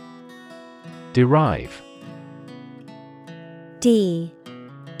 Derive.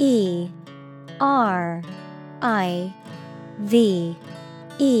 DERIVE.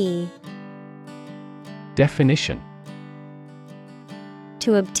 Definition: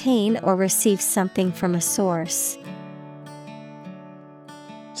 To obtain or receive something from a source.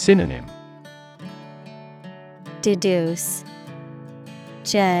 Synonym: Deduce,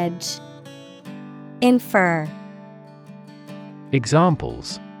 judge, infer.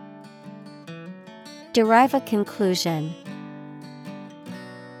 Examples: Derive a conclusion.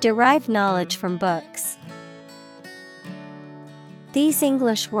 Derive knowledge from books. These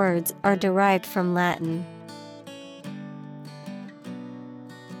English words are derived from Latin.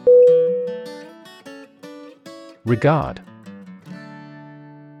 Regard.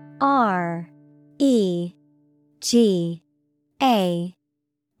 REGARD.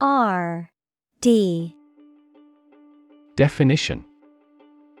 Definition: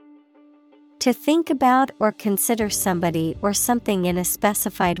 To think about or consider somebody or something in a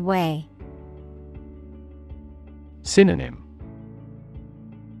specified way. Synonym: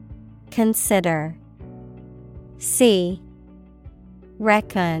 Consider, see,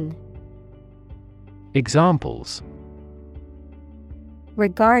 reckon. Examples: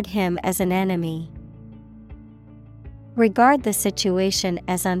 Regard him as an enemy. Regard the situation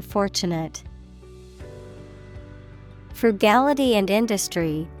as unfortunate. Frugality and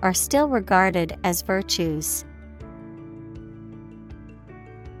industry are still regarded as virtues.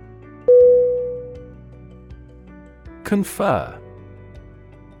 Confer.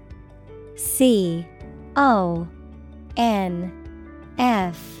 CONFER.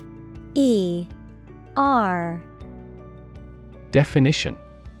 Definition: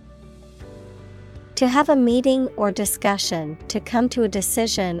 To have a meeting or discussion, to come to a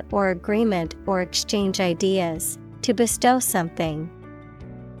decision or agreement or exchange ideas, to bestow something.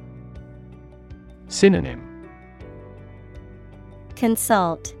 Synonym: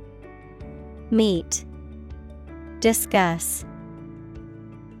 Consult, meet, discuss.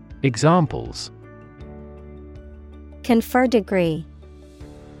 Examples: Confer degree.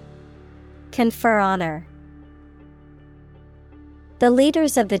 Confer honor. The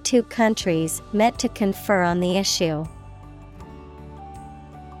leaders of the two countries met to confer on the issue.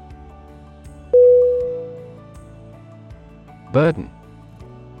 Burden.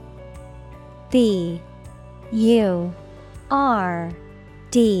 BURDEN.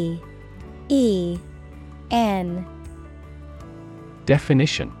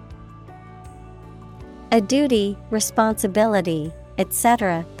 Definition: A duty, responsibility,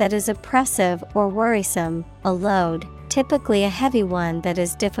 etc. that is oppressive or worrisome, a load, typically a heavy one that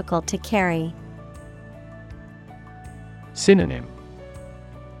is difficult to carry. Synonym: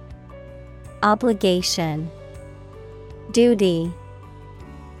 Obligation, duty,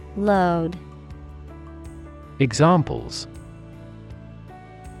 load. Examples: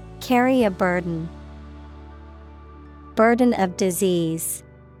 Carry a burden. Burden of disease.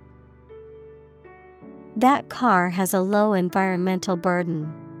 That car has a low environmental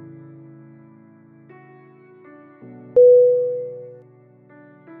burden.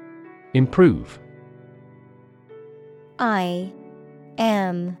 Improve. IMPROVE.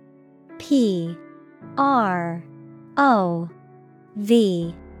 R-O-V-E.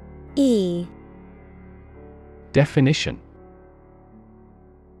 Definition: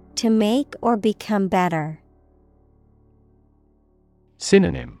 To make or become better.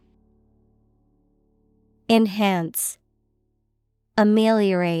 Synonym: Enhance,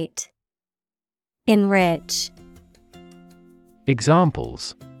 ameliorate, enrich.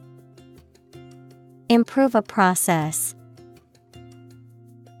 Examples: Improve a process.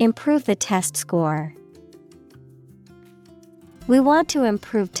 Improve the test score. We want to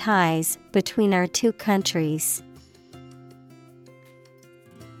improve ties between our two countries.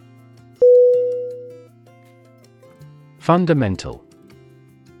 Fundamental. Fundamental.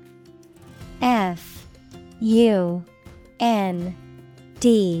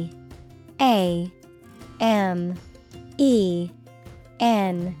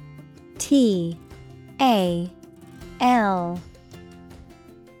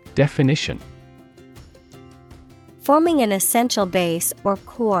 Definition: Forming an essential base or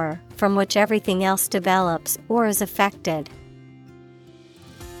core from which everything else develops or is affected.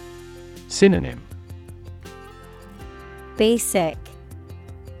 Synonym: Basic,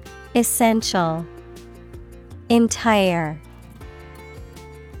 essential, entire.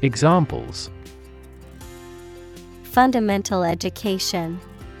 Examples: Fundamental education.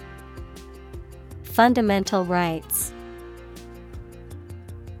 Fundamental rights.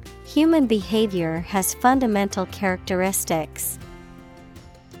 Human behavior has fundamental characteristics.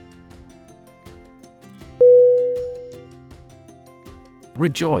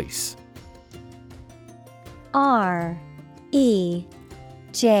 Rejoice. R-E-J-O-I-C-E.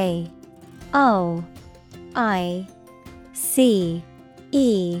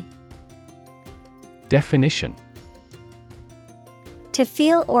 Definition: To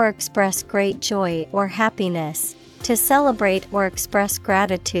feel or express great joy or happiness. To celebrate or express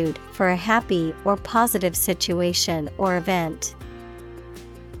gratitude for a happy or positive situation or event.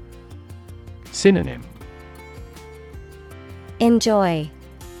 Synonym: Enjoy,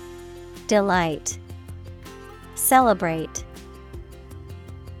 delight, celebrate.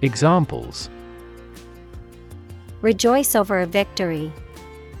 Examples: Rejoice over a victory.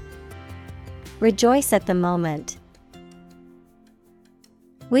 Rejoice at the moment.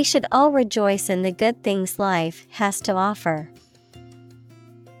 We should all rejoice in the good things life has to offer.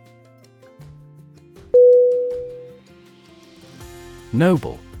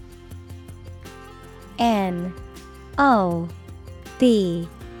 Noble. N-O-B-L-E.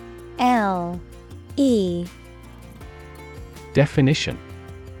 Definition: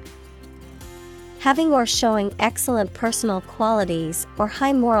 Having or showing excellent personal qualities or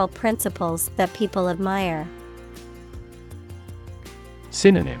high moral principles that people admire.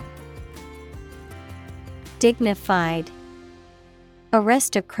 Synonym: Dignified,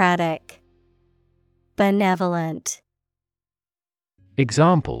 aristocratic, benevolent.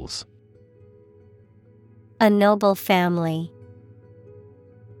 Examples: A noble family.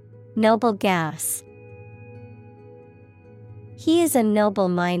 Noble gas. He is a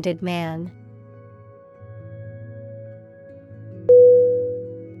noble-minded man.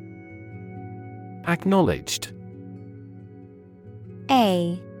 Acknowledged.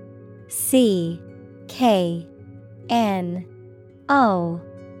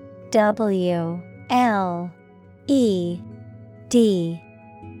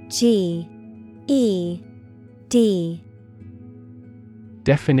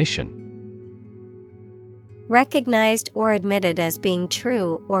 Definition: Recognized or admitted as being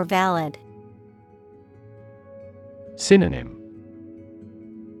true or valid. Synonym: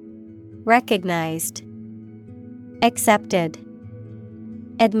 Recognized, accepted,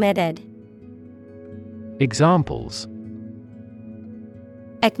 admitted. Examples: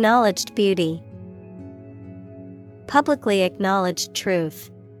 Acknowledged beauty. Publicly acknowledged truth.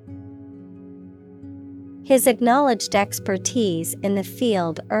 His acknowledged expertise in the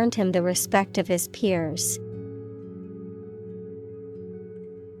field earned him the respect of his peers.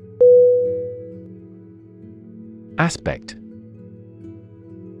 Aspect.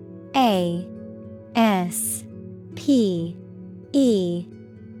 A-S-P-E-C-T.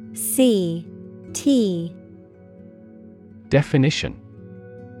 Definition: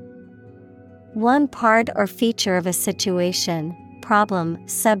 One part or feature of a situation, problem,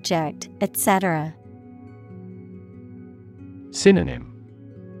 subject, etc. Synonym: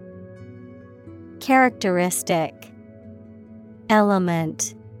 Characteristic,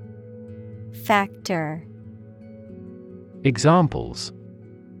 element, factor. Examples: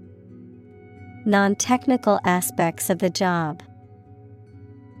 Non-technical aspects of the job.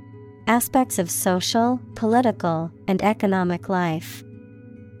 Aspects of social, political, and economic life.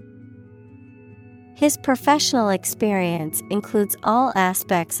 His professional experience includes all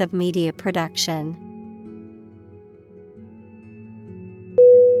aspects of media production.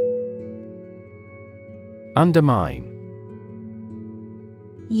 Undermine.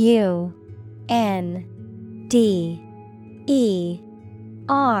 U-N-D-E-R-M-I-N-E.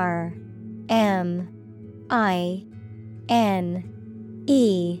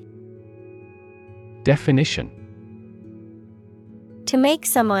 Definition. To make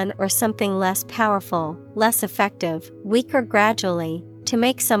someone or something less powerful, less effective, weaker gradually, to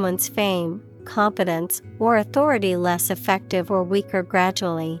make someone's fame, competence, or authority less effective or weaker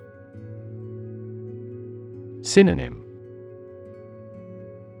gradually. Synonym.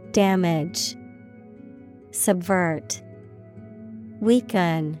 Damage, subvert,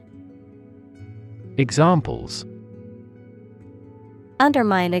 weaken. Examples.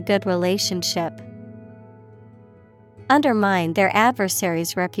 Undermine a good relationship. Undermine their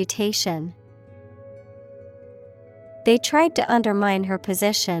adversary's reputation. They tried to undermine her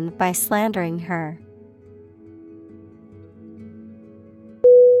position by slandering her.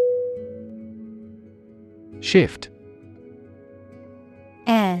 Shift.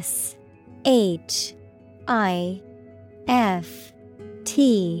 S-H-I-F-T.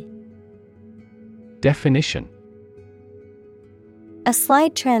 Definition. A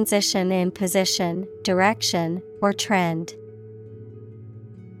slight transition in position, direction, or trend.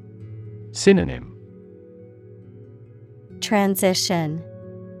 Synonym. Transition,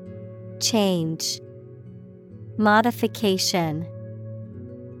 change, modification.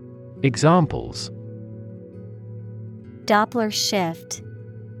 Examples. Doppler shift.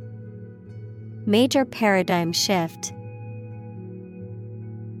 Major paradigm shift.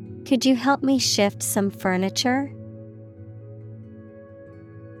 Could you help me shift some furniture?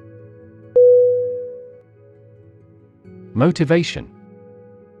 Motivation.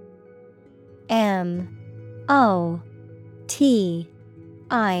 M-O-T-I-V-A-T-I-O-N.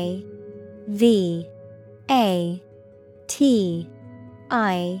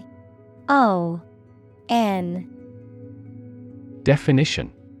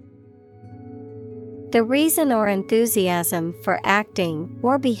 Definition. The reason or enthusiasm for acting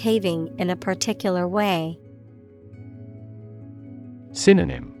or behaving in a particular way.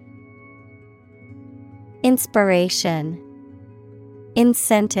 Synonym. Inspiration,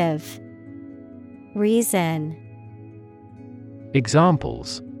 incentive, reason.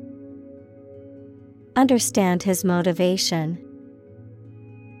 Examples. Understand his motivation.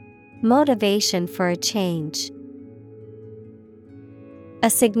 Motivation for a change. A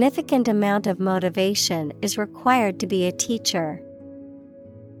significant amount of motivation is required to be a teacher.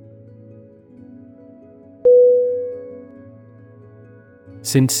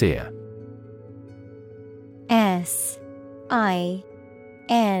 Sincere. S-I-N-C-E-R-E.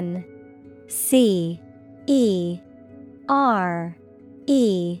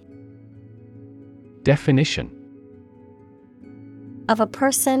 Definition. Of a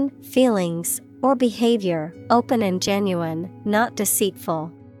person, feelings, or behavior, open and genuine, not deceitful.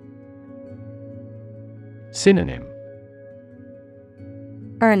 Synonym.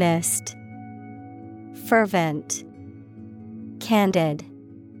 Earnest, fervent, candid.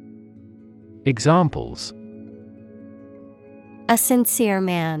 Examples. A sincere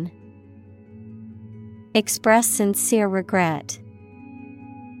man. Express sincere regret.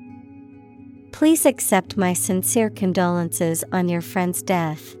 Please accept my sincere condolences on your friend's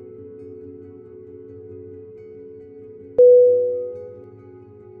death.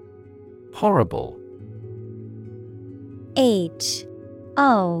 Horrible.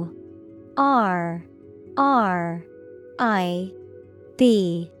 H-O-R-R-I-B-L-E.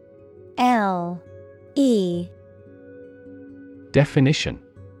 Definition.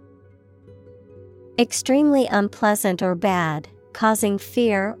 Extremely unpleasant or bad, causing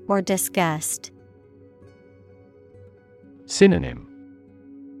fear or disgust. Synonym.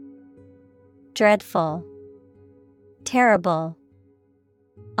 Dreadful, terrible,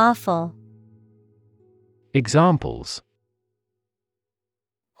 awful. Examples.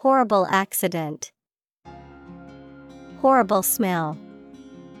 Horrible accident. Horrible smell.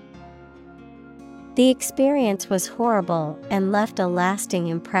 The experience was horrible and left a lasting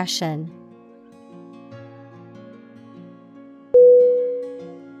impression.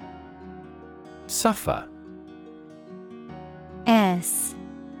 Suffer. S-U-F-F-E-R.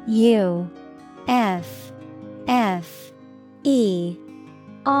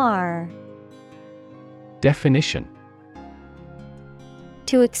 Definition.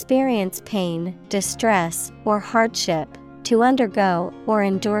 To experience pain, distress, or hardship, to undergo or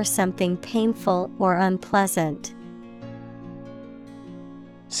endure something painful or unpleasant.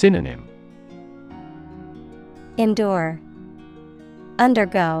 Synonym. endure,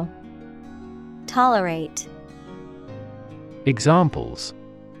 undergo, tolerate. Examples: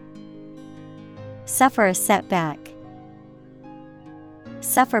 Suffer a setback,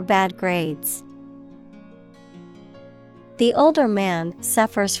 suffer bad grades. The older man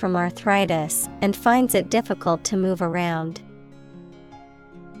suffers from arthritis and finds it difficult to move around.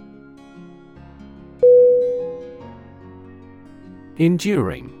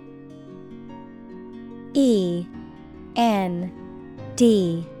 Enduring. ENDURING.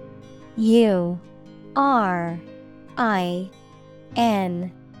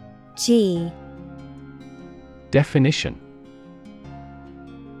 Definition: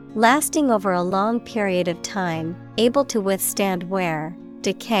 lasting over a long period of time, able to withstand wear,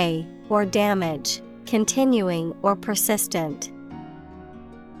 decay, or damage, continuing or persistent.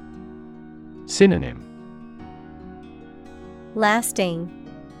 Synonym: Lasting,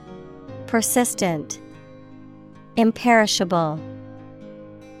 persistent, imperishable.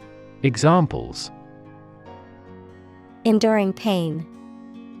 Examples: Enduring pain,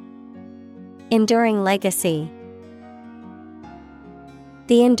 enduring legacy.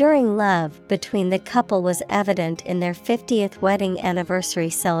 The enduring love between the couple was evident in their 50th wedding anniversary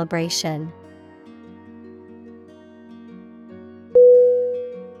celebration.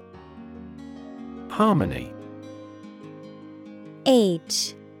 Harmony.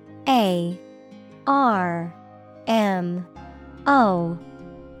 HARMONY.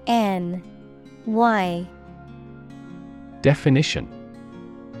 Definition: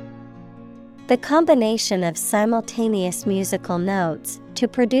 the combination of simultaneous musical notes to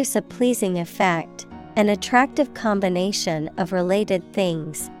produce a pleasing effect, an attractive combination of related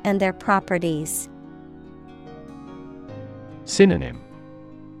things and their properties. Synonym: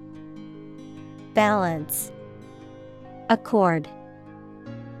 balance, accord,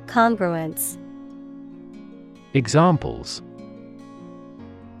 congruence. Examples: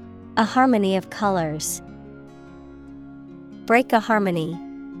 a harmony of colors, break a harmony.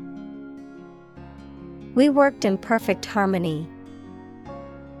 We worked in perfect harmony.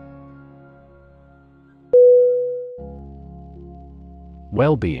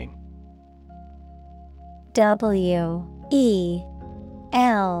 Well-being. WELLBEING.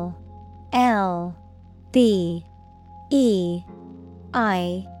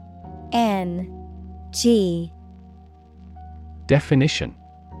 Definition: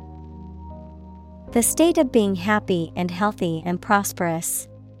 the state of being happy and healthy and prosperous.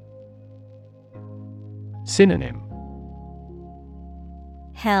 Synonym: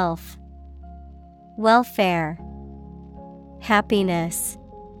 health, welfare, happiness.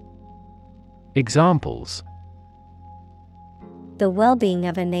 Examples: the well-being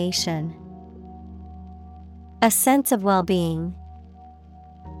of a nation, a sense of well-being.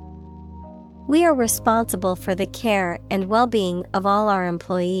 We are responsible for the care and well-being of all our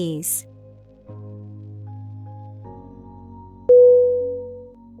employees.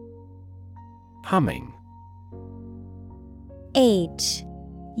 Humming. HUMMING.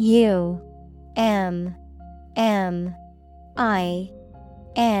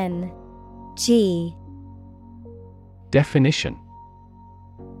 Definition: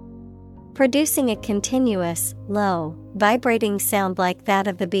 producing a continuous, low, vibrating sound like that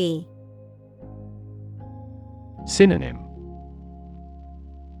of the bee. Synonym: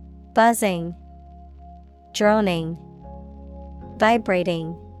 buzzing, droning,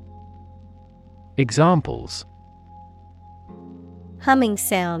 vibrating. Examples: humming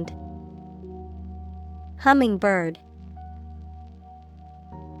sound, hummingbird.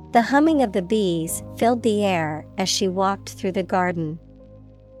 The humming of the bees filled the air as she walked through the garden.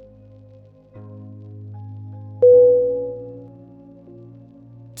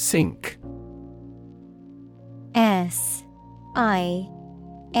 Sink. SINK.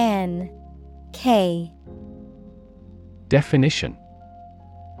 Definition: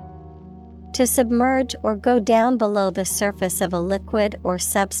 to submerge or go down below the surface of a liquid or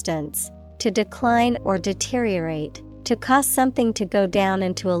substance, to decline or deteriorate, to cause something to go down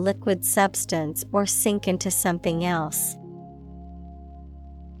into a liquid substance or sink into something else.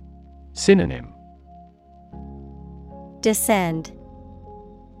 Synonym: descend,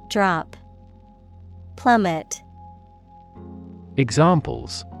 drop, plummet.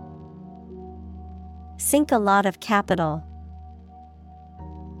 Examples: sink a lot of capital,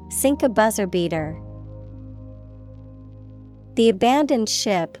 sink a buzzer beater. The abandoned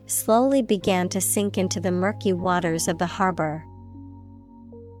ship slowly began to sink into the murky waters of the harbor.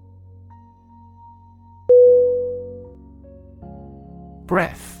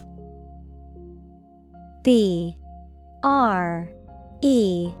 Breath. BREATH.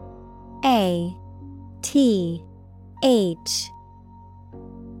 T H.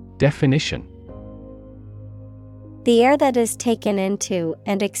 Definition. The air that is taken into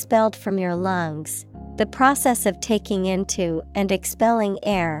and expelled from your lungs. The process of taking into and expelling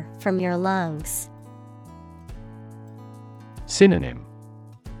air from your lungs. Synonym.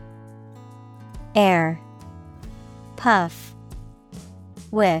 Air, puff,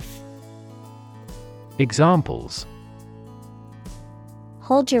 whiff. Examples.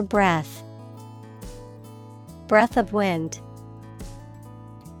 Hold your breath. Breath of wind.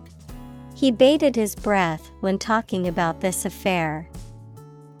 He bated his breath when talking about this affair.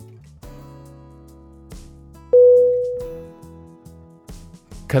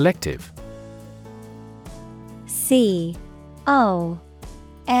 Collective. C-O-L-L-E-C-T-I-V-E.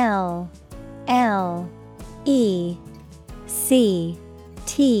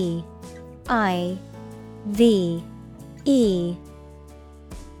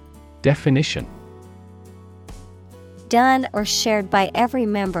 Definition. Done or shared by every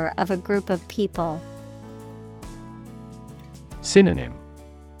member of a group of people. Synonym.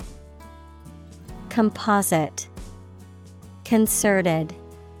 Composite, concerted,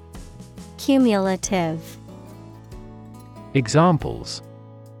 cumulative. Examples.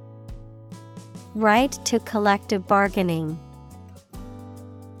 Right to collective bargaining.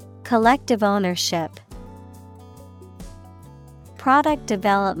 Collective ownership. Product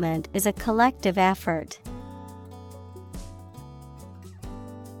development is a collective effort.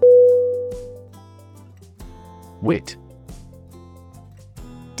 Wit.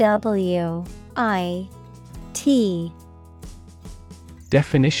 W-I-T.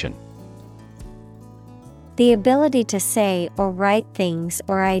 Definition. The ability to say or write things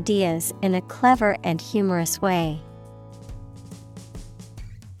or ideas in a clever and humorous way.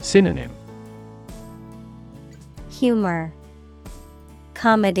 Synonym. Humor,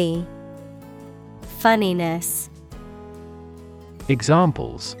 comedy, funniness.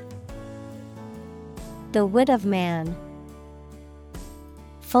 Examples. The wit of man.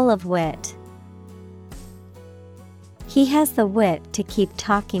 Full of wit. He has the wit to keep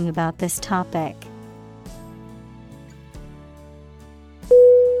talking about this topic.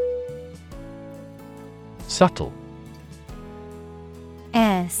 Subtle.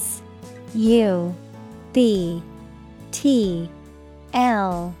 S-U-B-T-L-E.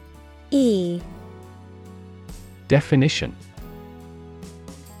 Definition.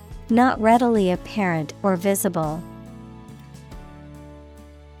 Not readily apparent or visible.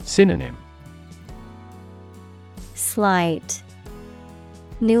 Synonym. Slight,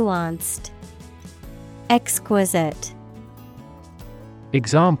 nuanced, exquisite.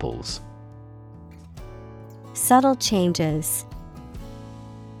 Examples. Subtle changes.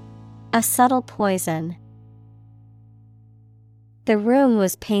 A subtle poison. The room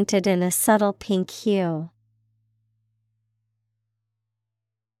was painted in a subtle pink hue.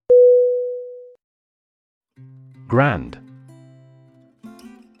 Grand.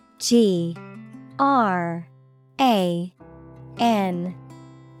 G-R-A-N-D.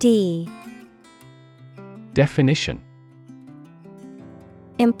 Definition.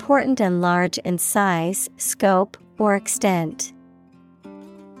 Important and large in size, scope, or extent.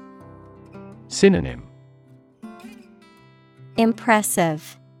 Synonym.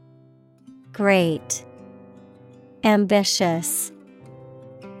 Impressive, great, ambitious.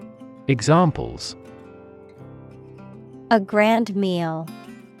 Examples. A grand meal.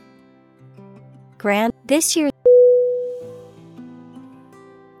 Grand this year.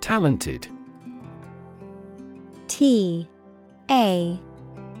 Talented. T A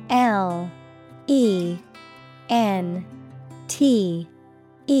L E N T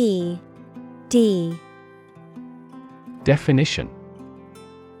E D. Definition.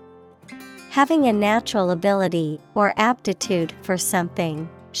 Having a natural ability or aptitude for something,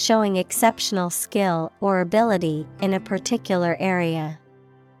 showing exceptional skill or ability in a particular area.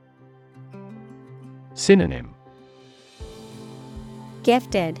 Synonym.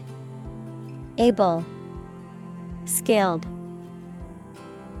 Gifted, able, skilled.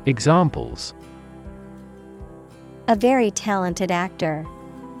 Examples. A very talented actor.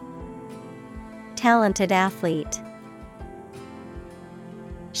 Talented athlete.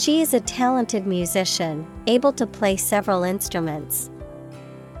 She is a talented musician, able to play several instruments.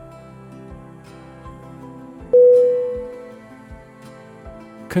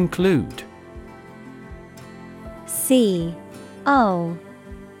 Conclude. C-O-N-C-L-U-D-E.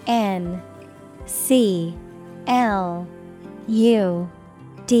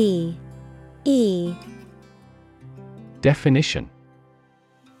 Definition.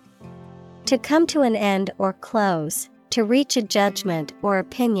 To come to an end or close, to reach a judgment or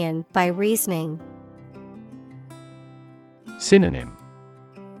opinion by reasoning. Synonym: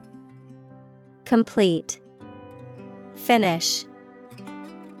 complete, finish,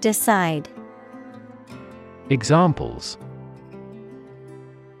 decide. Examples: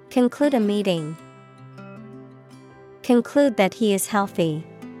 Conclude a meeting. Conclude that he is healthy.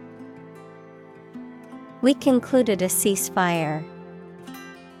 We concluded a ceasefire.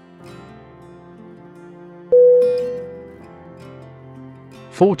 Fortunate.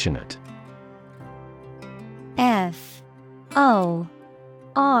 Fortunate.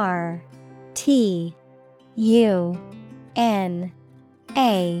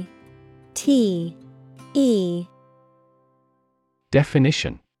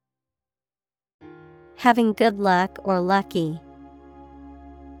 Definition: Having good luck or lucky.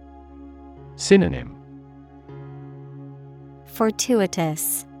 Synonym: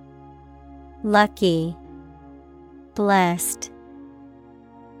 Fortuitous, lucky, blessed.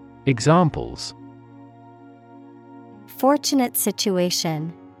 Examples: Fortunate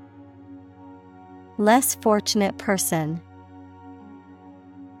situation. Less fortunate person.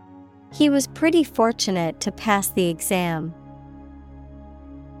 He was pretty fortunate to pass the exam.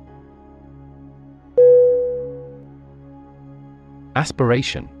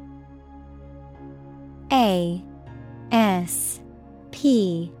 Aspiration. Aspiration.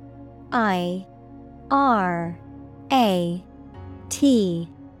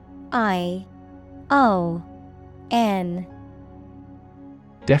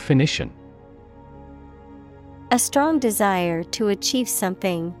 Definition: A strong desire to achieve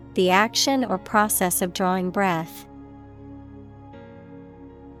something, the action or process of drawing breath.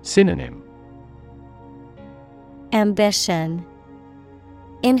 Synonym: Ambition,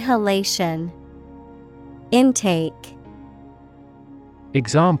 inhalation, intake.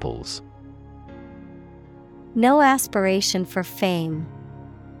 Examples: No aspiration for fame.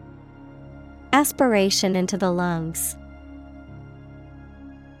 Aspiration into the lungs.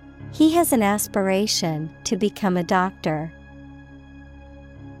 He has an aspiration to become a doctor.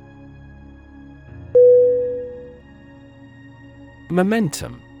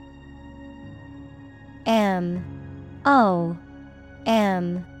 Momentum. momentum.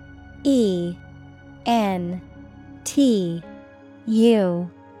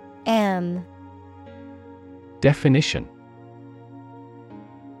 Definition: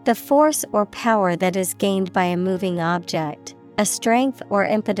 The force or power that is gained by a moving object, a strength or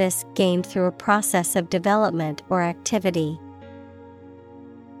impetus gained through a process of development or activity.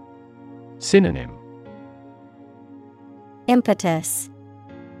 Synonym: Impetus,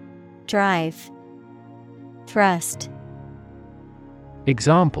 drive, thrust.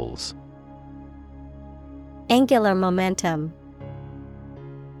 Examples: Angular momentum.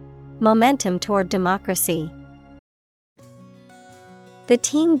 Momentum toward democracy. The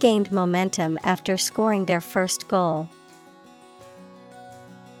team gained momentum after scoring their first goal.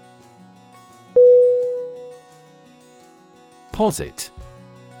 Posit.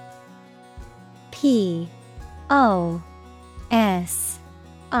 Posit.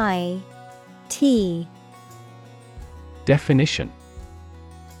 Definition: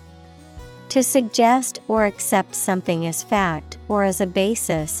 To suggest or accept something as fact or as a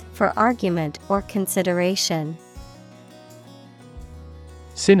basis for argument or consideration.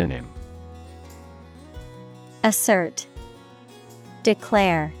 Synonym: Assert,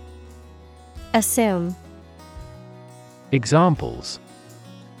 declare, assume. Examples: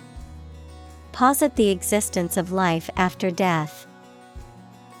 Posit the existence of life after death.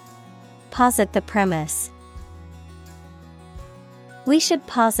 Posit the premise. We should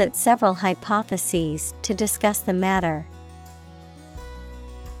posit several hypotheses to discuss the matter.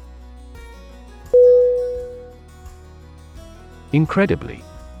 Incredibly.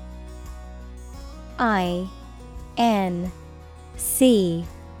 Incredibly.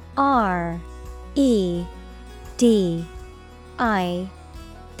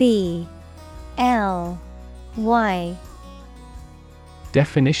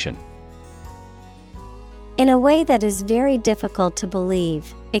 Definition: In a way that is very difficult to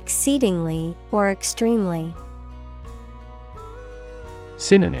believe, exceedingly or extremely.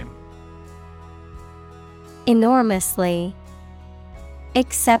 Synonym: Enormously,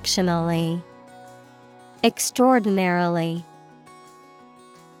 exceptionally, extraordinarily.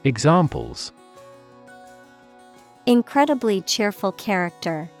 Examples: Incredibly cheerful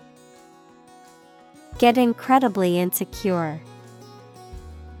character. Get incredibly insecure.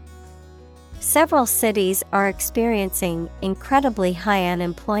 Several cities are experiencing incredibly high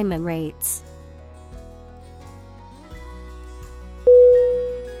unemployment rates.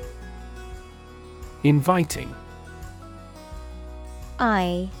 Inviting.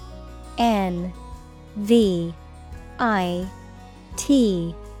 Inviting.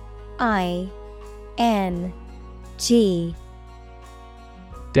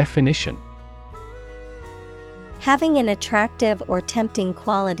 Definition: having an attractive or tempting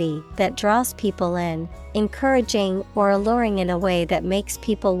quality that draws people in, encouraging or alluring in a way that makes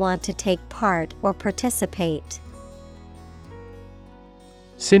people want to take part or participate.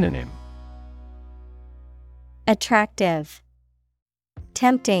 Synonym: Attractive,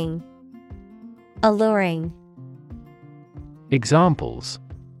 tempting, alluring. Examples: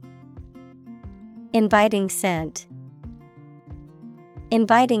 Inviting scent,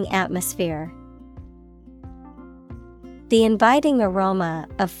 inviting atmosphere. The inviting aroma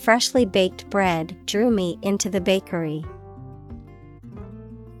of freshly baked bread drew me into the bakery.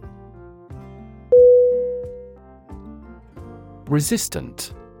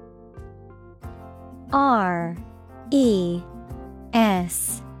 Resistant. RESISTANT.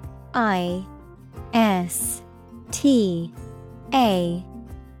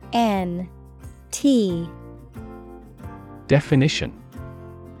 Definition: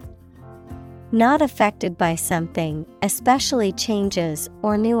 not affected by something, especially changes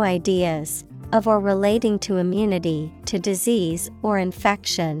or new ideas, of or relating to immunity to disease or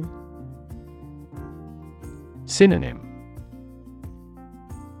infection. Synonym: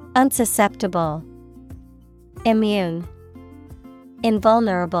 unsusceptible, immune,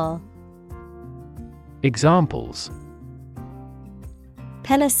 invulnerable. Examples: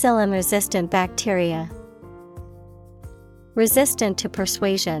 penicillin-resistant bacteria, resistant to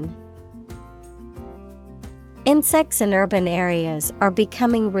persuasion. Insects in urban areas are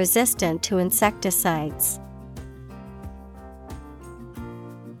becoming resistant to insecticides.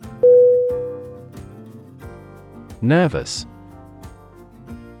 Nervous.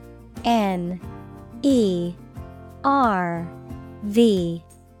 NERVOUS.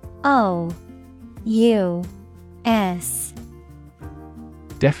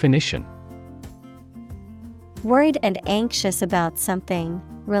 Definition: worried and anxious about something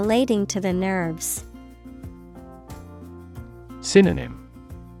relating to the nerves. Synonym: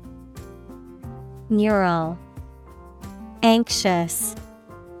 neural, anxious,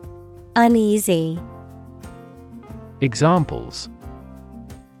 uneasy. Examples: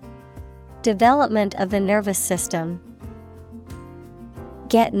 development of the nervous system,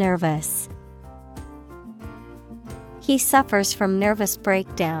 get nervous. He suffers from nervous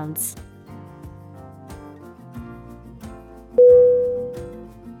breakdowns.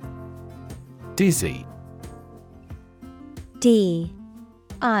 Dizzy. DIZZY.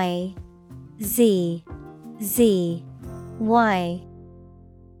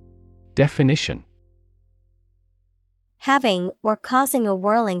 Definition: having or causing a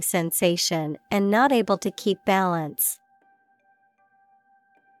whirling sensation and not able to keep balance.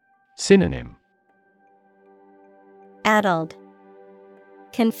 Synonym: addled,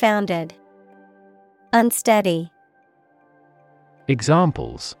 confounded, unsteady.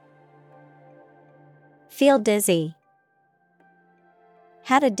 Examples: feel dizzy,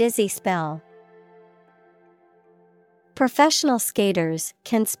 had a dizzy spell. Professional skaters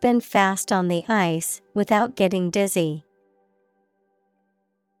can spin fast on the ice without getting dizzy.